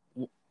obviously,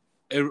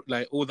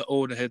 like all the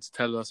older heads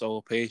tell us,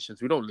 "Oh,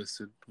 patience." We don't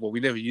listen. Well,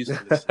 we never used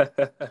to listen.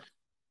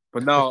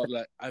 But now,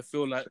 like, I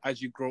feel like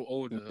as you grow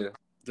older,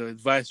 the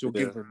advice you're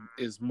given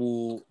is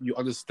more, you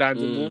understand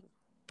it more.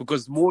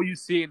 Because the more you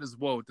see in this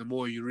world, the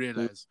more you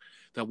realize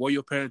that what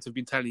your parents have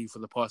been telling you for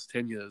the past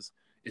 10 years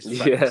is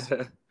facts.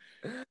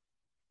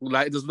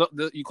 Like,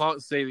 you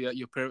can't say that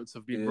your parents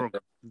have been wrong.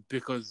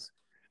 Because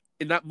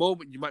in that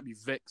moment, you might be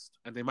vexed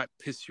and they might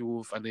piss you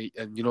off and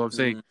you know what I'm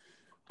saying?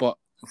 But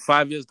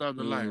 5 years down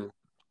the line,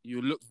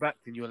 you look back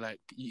and you're like,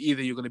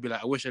 either you're going to be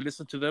like, I wish I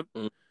listened to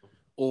them,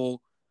 or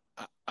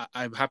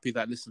I'm happy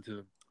that I listened to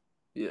them.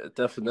 Yeah,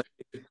 definitely.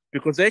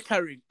 Because they're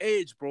carrying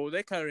age, bro.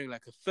 They're carrying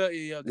like a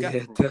 30-year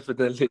gap, bro.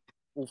 Definitely.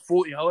 Or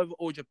 40, however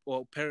old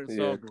your parents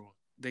are, bro.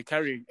 They're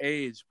carrying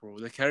age, bro.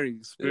 They're carrying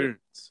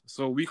experience.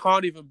 So we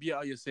can't even be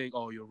out here saying,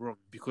 oh, you're wrong.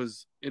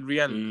 Because in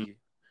reality,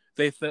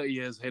 they're 30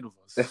 years ahead of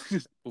us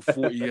or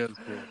 40 years,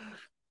 bro.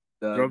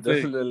 Yeah, You know what I'm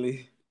saying?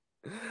 definitely.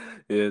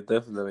 Yeah,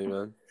 definitely,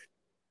 man.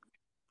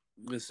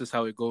 This is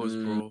how it goes,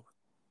 bro.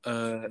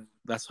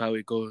 That's how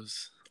it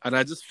goes. And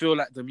I just feel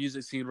like the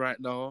music scene right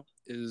now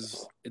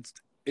is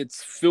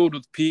it's filled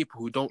with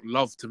people who don't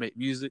love to make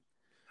music,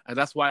 and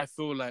that's why I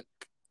feel like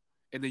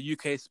in the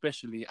UK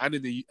especially and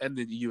in the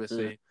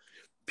USA,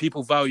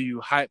 people value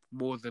hype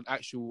more than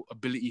actual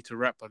ability to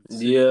rap and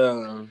sing.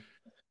 Yeah.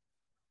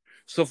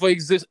 So for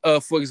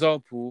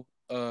example,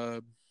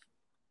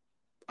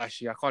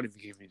 actually I can't even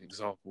give you an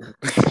example,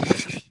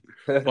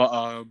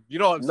 but you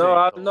know what I'm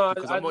saying?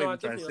 Because I'm not even I trying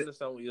definitely to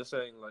understand what you're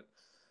saying. Like,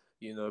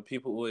 you know,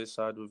 people always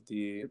side with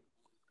the it's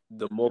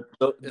the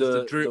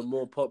drip.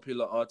 more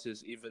popular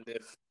artists, even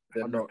if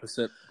they're not,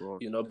 100%, bro.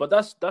 you know. But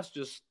that's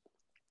just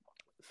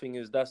thing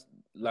is that's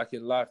like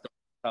in life.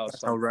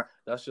 That's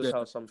just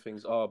how some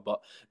things are.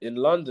 But in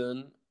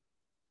London,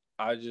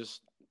 I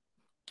just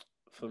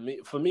for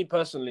me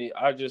personally,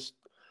 I just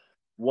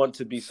want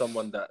to be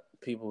someone that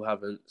people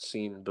haven't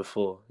seen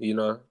before. You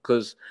know,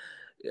 because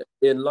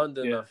in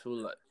London, I feel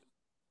like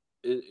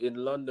in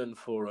London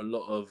for a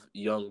lot of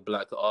young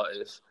black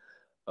artists,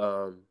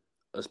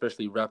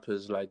 especially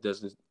rappers, like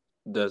there's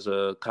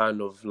a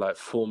kind of like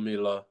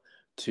formula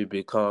to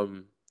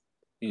become,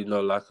 you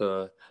know, like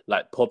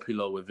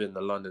popular within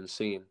the London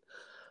scene.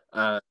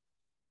 And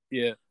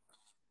Yeah.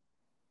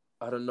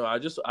 I don't know. I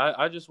just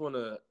want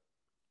to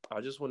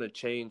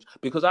change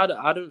because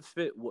I don't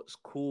fit what's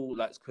cool,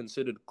 like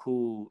considered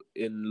cool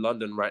in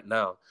London right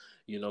now.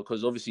 You know,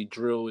 because obviously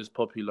drill is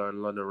popular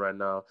in London right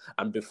now,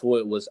 and before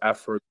it was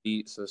Afro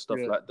beats and stuff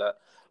like that.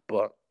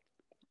 But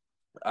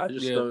I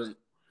just don't,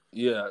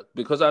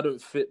 because I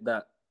don't fit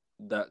that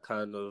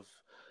kind of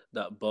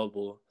that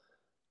bubble.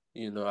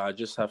 You know, I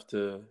just have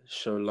to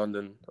show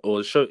London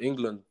or show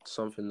England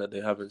something that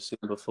they haven't seen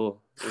before.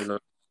 You know,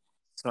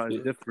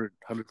 Something different,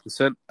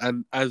 100%.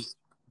 And as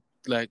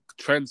like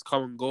trends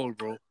come and go,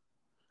 bro.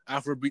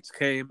 Afrobeats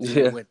came, then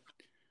it went.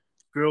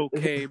 Drill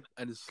came,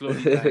 and it's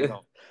slowly dying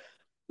out.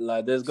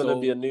 Like there's gonna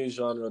be a new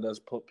genre that's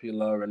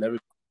popular and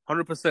everything.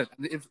 100%.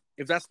 And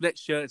if that's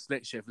next year, it's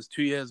next year. If it's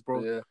 2 years,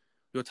 bro,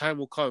 your time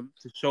will come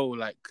to show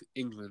like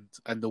England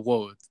and the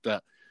world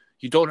that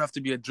you don't have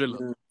to be a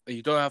driller and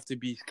you don't have to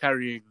be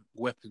carrying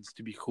weapons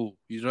to be cool.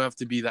 You don't have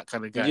to be that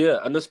kind of guy. Yeah,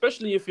 and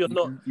especially if you're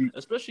not,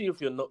 if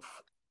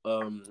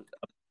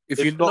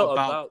you're not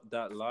about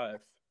that life,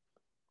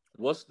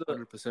 what's the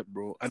 100%,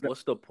 bro? And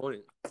what's the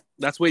point?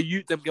 That's where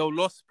youth them go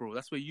lost, bro.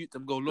 That's where youth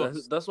them go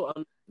lost. That's what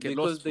I'm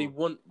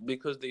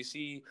because they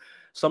see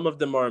some of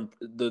them are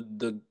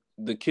the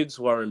kids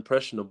who are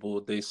impressionable.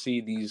 They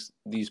see these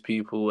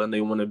people and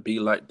they want to be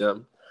like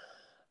them,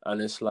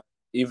 and it's like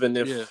even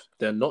if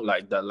they're not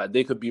like that, like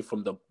they could be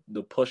from the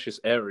poshest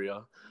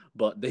area,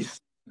 but these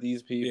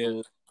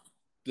people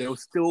they'll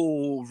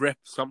still rep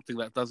something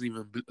that doesn't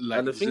even like.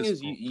 And the thing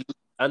is, you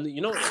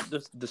you know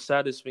the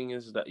saddest thing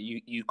is that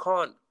you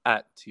can't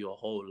act your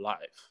whole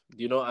life.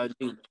 You know what I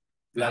mean?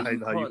 Like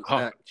you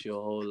can't act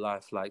your whole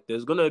life. Like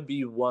there's gonna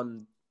be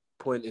one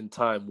point in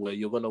time where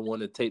you're gonna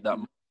want to take that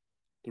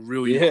the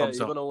real you comes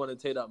you're up. gonna want to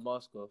take that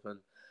mask off and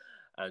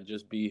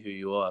just be who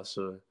you are.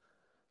 So,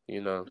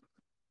 you know,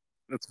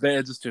 it's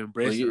better just to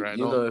embrace it right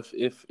now. You know,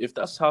 if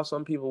that's how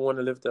some people want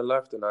to live their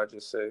life, then I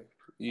just say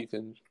you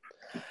can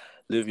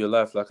live your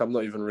life. Like I'm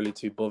not even really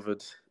too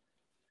bothered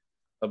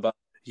about.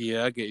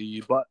 Yeah, I get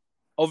you, but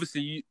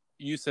obviously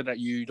you said that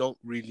you don't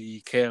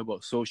really care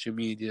about social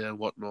media and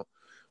whatnot.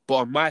 But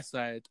on my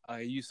side, I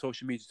use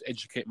social media to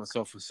educate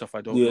myself on stuff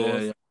I don't know.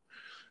 Yeah.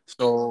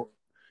 So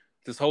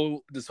this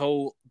whole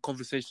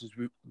conversation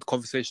we've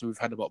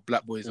had about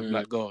black boys and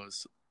black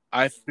girls,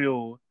 I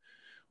feel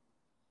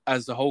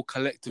as the whole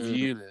collective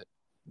unit,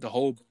 the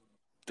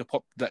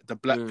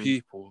black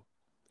people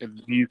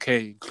in the UK,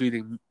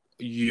 including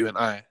you and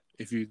I,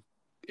 if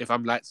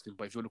I'm light skinned,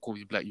 but if you want to call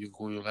me black, you can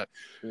call me black.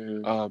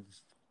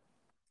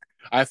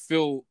 I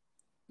feel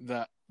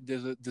that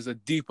there's a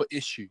deeper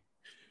issue.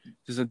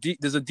 There's a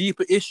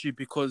deeper issue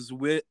because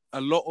we're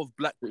a lot of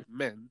black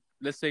men.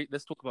 Let's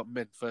talk about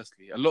men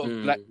firstly. A lot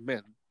of black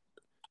men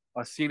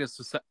are seen in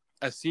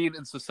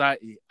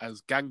society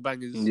as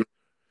gangbangers,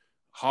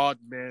 hard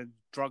men,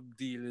 drug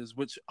dealers,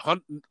 which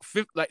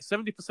like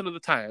 70% of the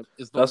time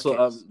is not.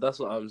 That's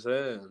what I'm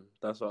saying.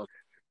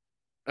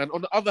 And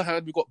on the other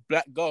hand, we've got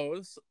black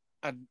girls,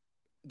 and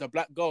the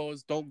black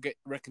girls don't get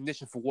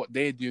recognition for what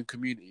they do in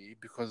community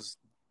because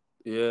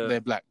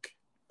they're black.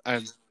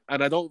 And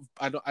I don't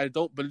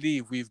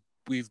believe we've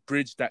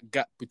bridged that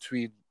gap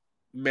between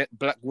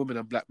black women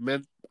and black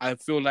men. I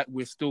feel like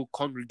we're still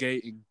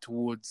congregating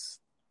towards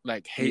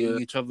like hating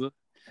each other,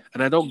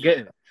 and I don't get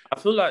it. I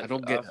feel like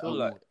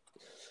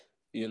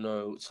you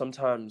know,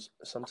 sometimes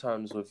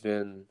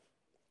within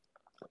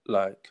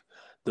like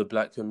the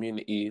black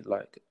community,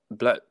 like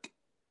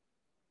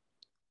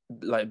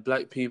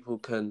black people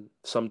can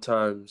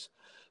sometimes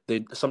they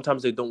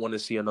don't want to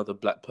see another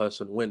black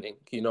person winning.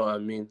 You know what I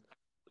mean?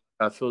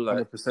 I feel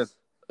like 100%.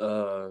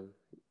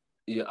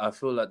 I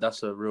feel like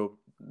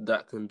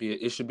that can be an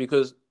issue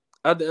because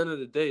at the end of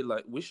the day,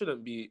 like we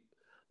shouldn't be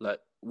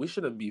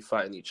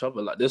fighting each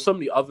other. Like there's so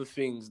many other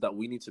things that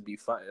we need to be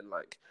fighting,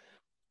 like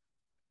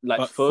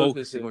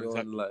focusing on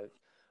exactly. like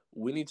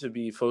we need to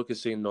be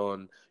focusing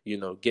on,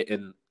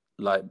 getting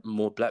like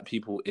more black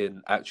people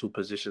in actual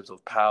positions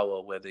of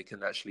power where they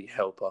can actually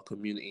help our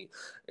community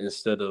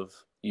instead of,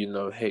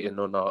 hating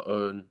on our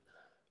own,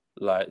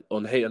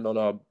 hating on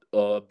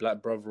our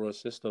black brother or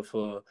sister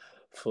for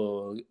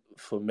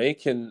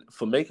making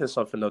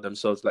something of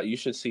themselves. Like you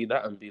should see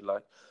that and be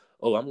like,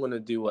 oh, I'm gonna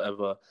do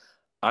whatever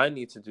I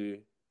need to do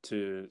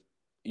to,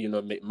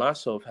 make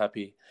myself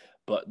happy.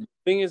 But the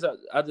thing is that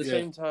at the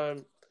same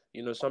time,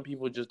 some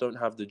people just don't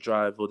have the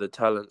drive or the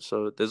talent.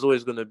 So there's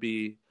always gonna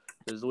be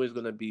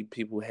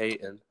people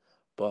hating.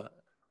 But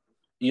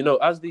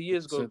as the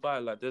years go by,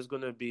 like there's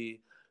gonna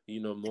be,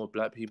 more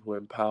black people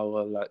in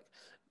power. Like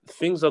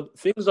things are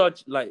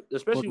like,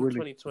 especially with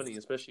 2020,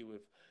 especially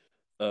with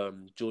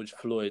George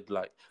Floyd,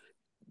 like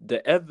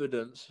the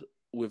evidence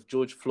with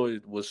George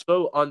Floyd was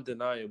so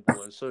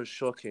undeniable and so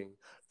shocking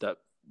that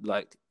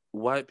like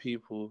white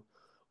people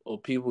or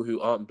people who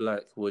aren't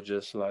black were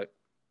just like,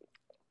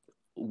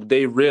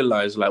 they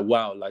realized like,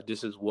 wow, like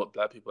this is what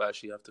black people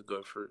actually have to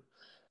go through,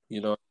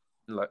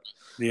 like,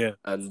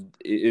 and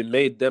it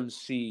made them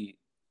see,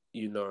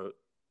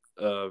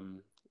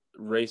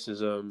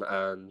 racism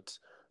and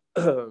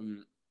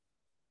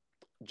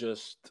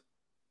just,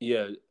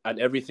 yeah, and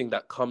everything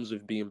that comes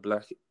with being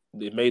black.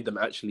 It made them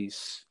actually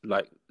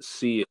like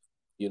see it.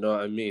 You know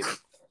what I mean?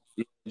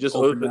 It just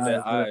opened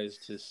their eyes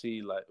to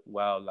see like,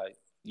 wow, like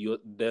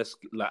there's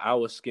like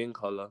our skin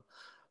color,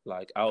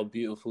 like our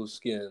beautiful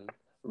skin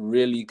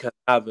really can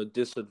have a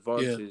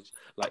disadvantage.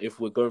 Like if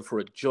we're going for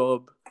a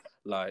job,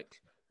 like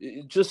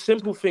just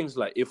simple things,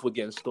 like if we're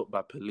getting stopped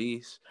by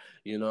police,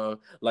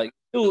 like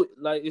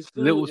it's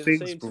still little insane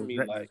things, bro, to me,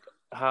 exactly. like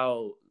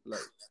how, like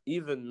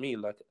even me,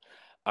 like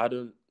I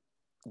don't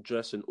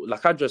dress in,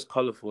 like I dress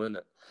colorful in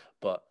it,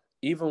 but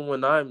even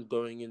when I'm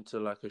going into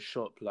like a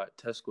shop like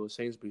Tesco or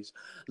Sainsbury's,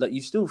 like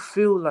you still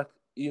feel like,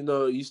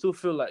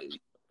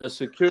 a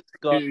security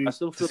guard. I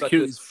still feel like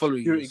a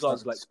security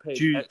guard's like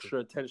paying extra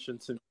attention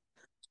to me.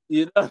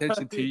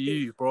 Attention to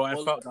you, bro. I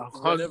felt that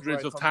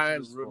hundreds of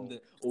times, bro.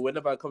 Or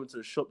whenever I come into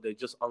the shop, they're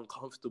just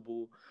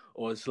uncomfortable,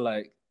 or it's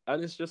like,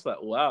 and it's just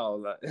like, wow,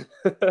 like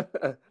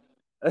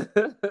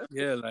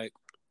yeah, like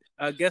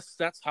I guess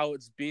that's how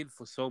it's been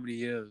for so many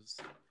years,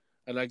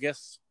 and I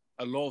guess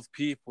a lot of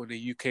people in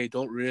the UK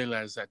don't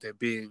realize that they're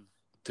being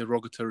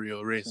derogatory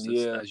or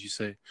racist, as you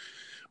say.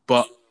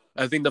 But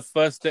I think the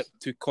first step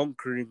to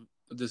conquering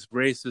this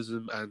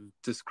racism and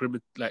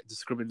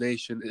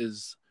discrimination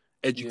is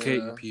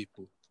educating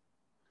people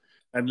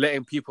and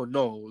letting people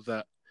know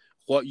that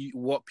what you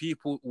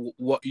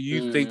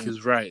think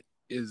is right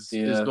is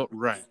not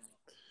right.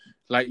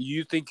 Like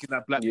you thinking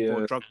that black people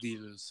are drug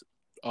dealers,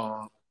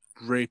 are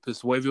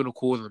rapists, whatever you want to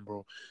call them,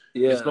 bro.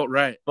 It's not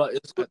right. But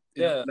it's good.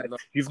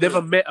 You've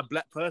never met a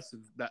black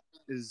person that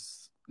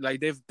is like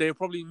they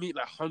probably meet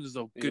like hundreds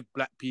of good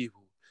black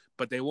people,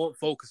 but they won't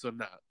focus on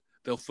that.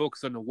 They'll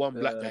focus on the one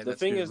black guy. The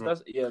thing is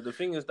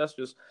that's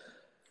just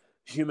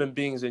human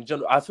beings in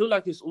general. I feel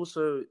like it's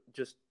also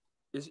just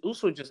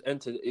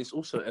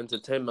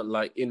entertainment,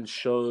 like in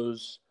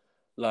shows,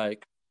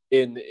 like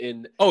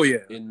in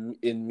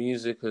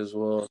music as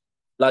well.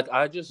 Like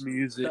I just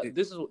music.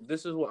 This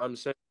is what I'm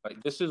saying.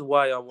 Like this is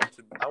why I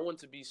want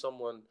to be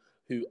someone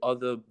who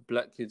other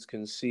black kids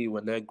can see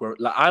when they're growing.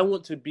 Like I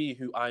want to be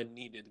who I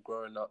needed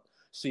growing up.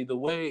 See the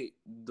way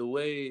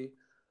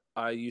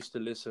I used to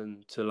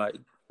listen to like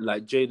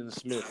Jaden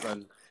Smith,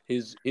 and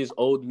his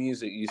old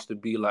music used to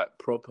be like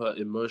proper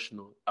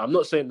emotional. I'm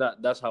not saying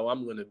that that's how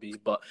I'm gonna be,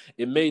 but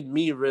it made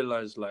me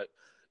realize like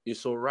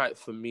it's all right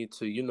for me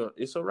to,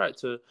 it's all right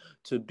to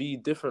be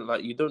different.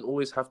 Like you don't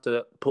always have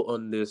to put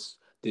on this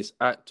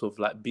act of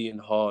like being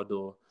hard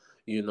or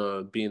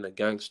being a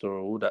gangster or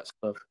all that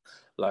stuff.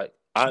 Like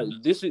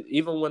this is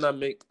even when I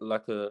make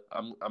like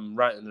I'm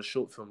writing a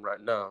short film right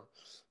now.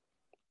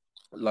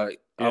 Like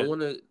I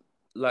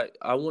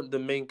want the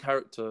main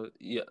character.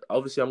 Yeah,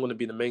 obviously I'm going to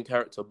be the main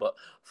character, but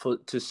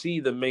to see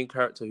the main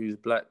character who's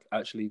black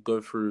actually go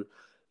through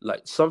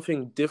like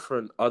something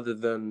different other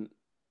than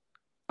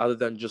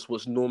just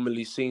what's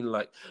normally seen.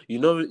 Like you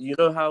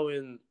know how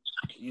in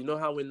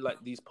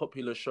like these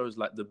popular shows,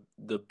 like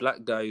the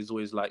black guy is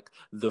always like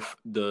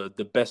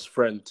the best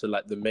friend to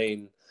like the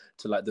main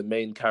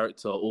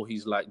character, or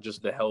he's like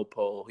just the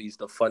helper, or he's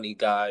the funny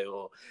guy,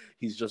 or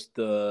he's just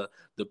the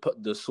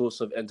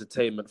source of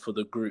entertainment for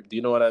the group. Do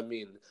you know what I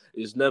mean?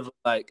 It's never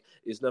like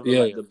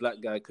the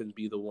black guy can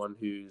be the one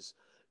who's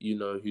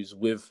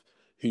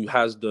who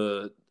has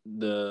the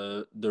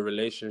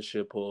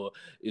relationship, or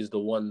is the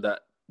one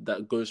that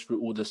goes through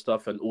all the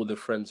stuff and all the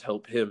friends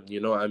help him. You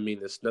know what I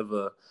mean? It's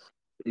never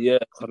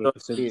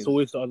 100%. It's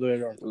always the other way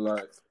around.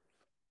 Like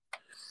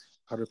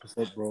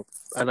 100%, bro.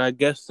 And I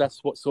guess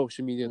that's what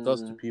social media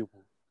does to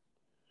people.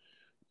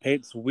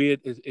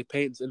 It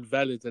paints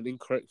invalid and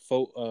incorrect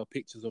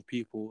pictures of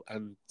people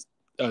and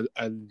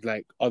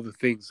like other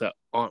things that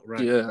aren't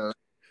right. Yeah.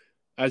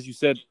 As you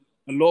said,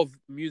 a lot of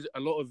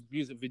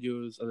music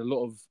videos and a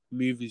lot of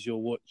movies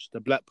you'll watch, the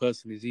black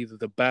person is either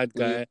the bad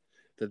guy,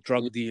 the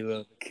drug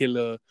dealer, the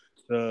killer,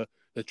 the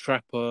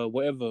trapper,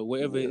 whatever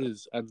it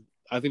is. And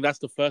I think that's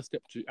the first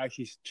step to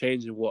actually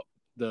changing what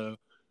the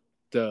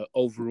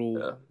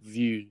overall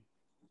view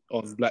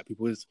of black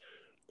people is.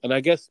 And I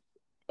guess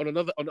on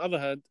the other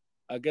hand,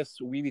 I guess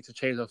we need to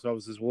change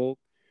ourselves as well,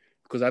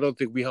 because I don't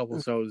think we help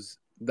ourselves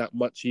that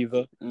much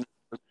either.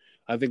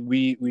 I think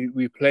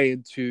we play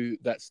into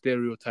that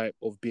stereotype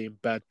of being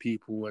bad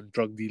people and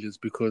drug dealers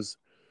because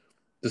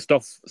the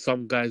stuff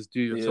some guys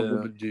do and some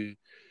women do,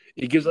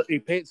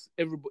 it paints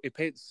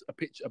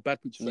a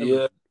bad picture for everyone. Do you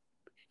know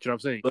what I'm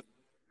saying?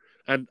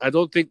 And I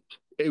don't think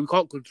we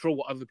can't control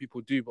what other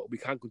people do, but we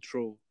can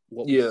control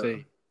what we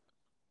say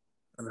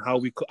and how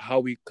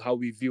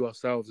we view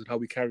ourselves and how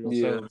we carry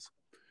ourselves.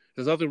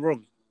 There's nothing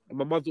wrong. And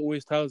my mother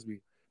always tells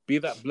me, be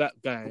that black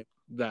guy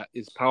that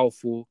is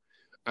powerful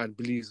and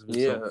believes in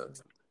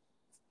himself.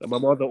 And my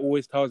mother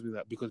always tells me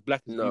that because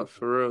black is beautiful.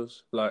 For real.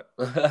 Like,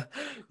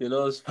 you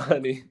know what's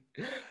funny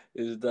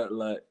is that,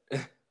 like,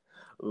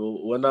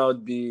 when I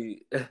would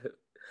be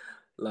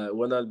like,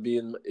 when I'd be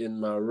in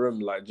my room,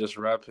 like, just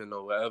rapping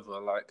or whatever,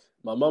 like,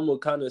 my mum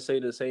would kind of say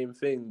the same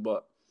thing,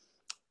 but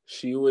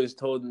she always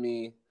told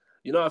me,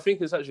 you know, I think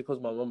it's actually because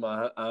my mum,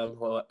 I am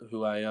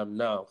who I am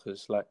now,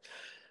 because, like,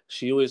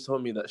 she always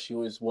told me that she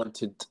always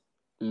wanted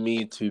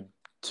me to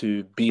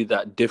be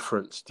that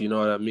difference. Do you know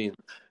what I mean?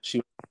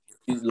 She's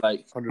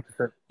like,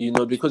 100%. You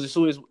know, because it's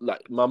always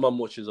like my mum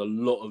watches a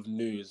lot of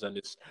news, and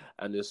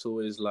it's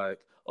always like,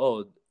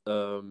 oh,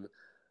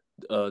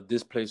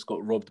 this place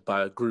got robbed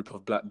by a group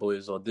of black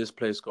boys, or this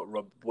place got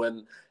robbed.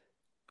 When,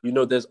 you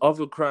know, there's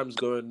other crimes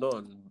going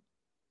on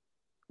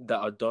that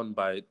are done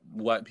by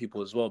white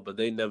people as well, but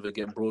they never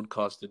get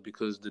broadcasted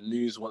because the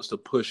news wants to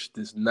push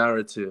this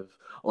narrative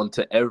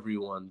onto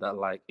everyone that,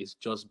 like, it's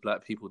just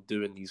black people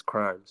doing these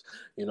crimes.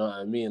 You know what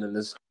I mean? And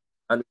it's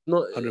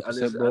not,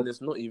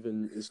 it's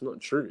not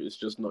true. It's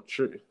just not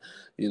true.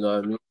 You know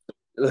what I mean?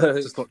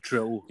 It's just not true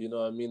at all. You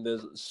know what I mean?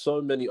 There's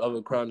so many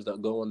other crimes that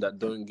go on that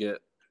don't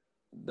get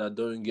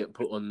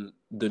put on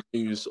the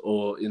news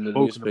or in the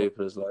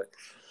newspapers, like,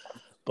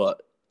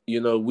 but you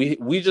know,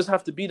 we just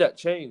have to be that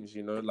change,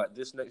 you know, like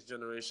this next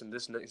generation,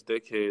 this next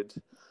decade,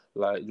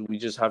 like we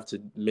just have to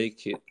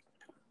make it,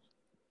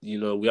 you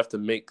know, we have to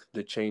make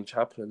the change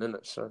happen,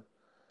 innit? So,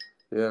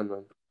 yeah,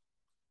 man.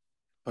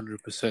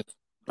 100%.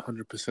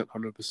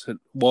 100%.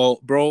 Well,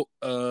 bro,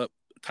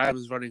 time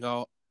is running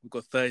out. We've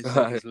got 30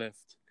 seconds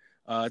left.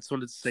 I just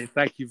wanted to say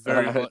thank you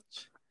very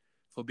much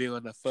for being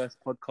on the first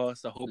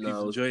podcast. I hope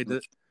you've enjoyed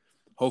it.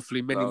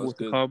 Hopefully many more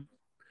to come.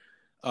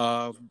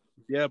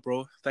 Yeah,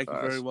 bro. Thank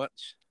you very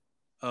much.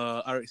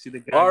 RXC the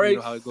gang, you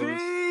know how it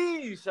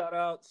goes. Shout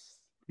outs.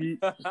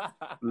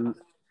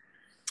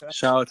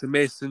 Shout out to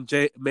Mason,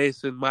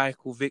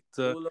 Michael,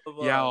 Victor,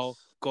 Yao,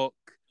 Gok,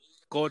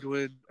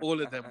 Godwin,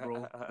 all of them,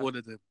 bro. All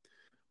of them.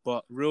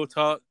 But real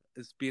talk,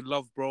 it's been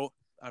love, bro.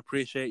 I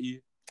appreciate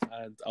you.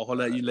 And I'll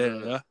holler at you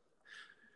later, yeah?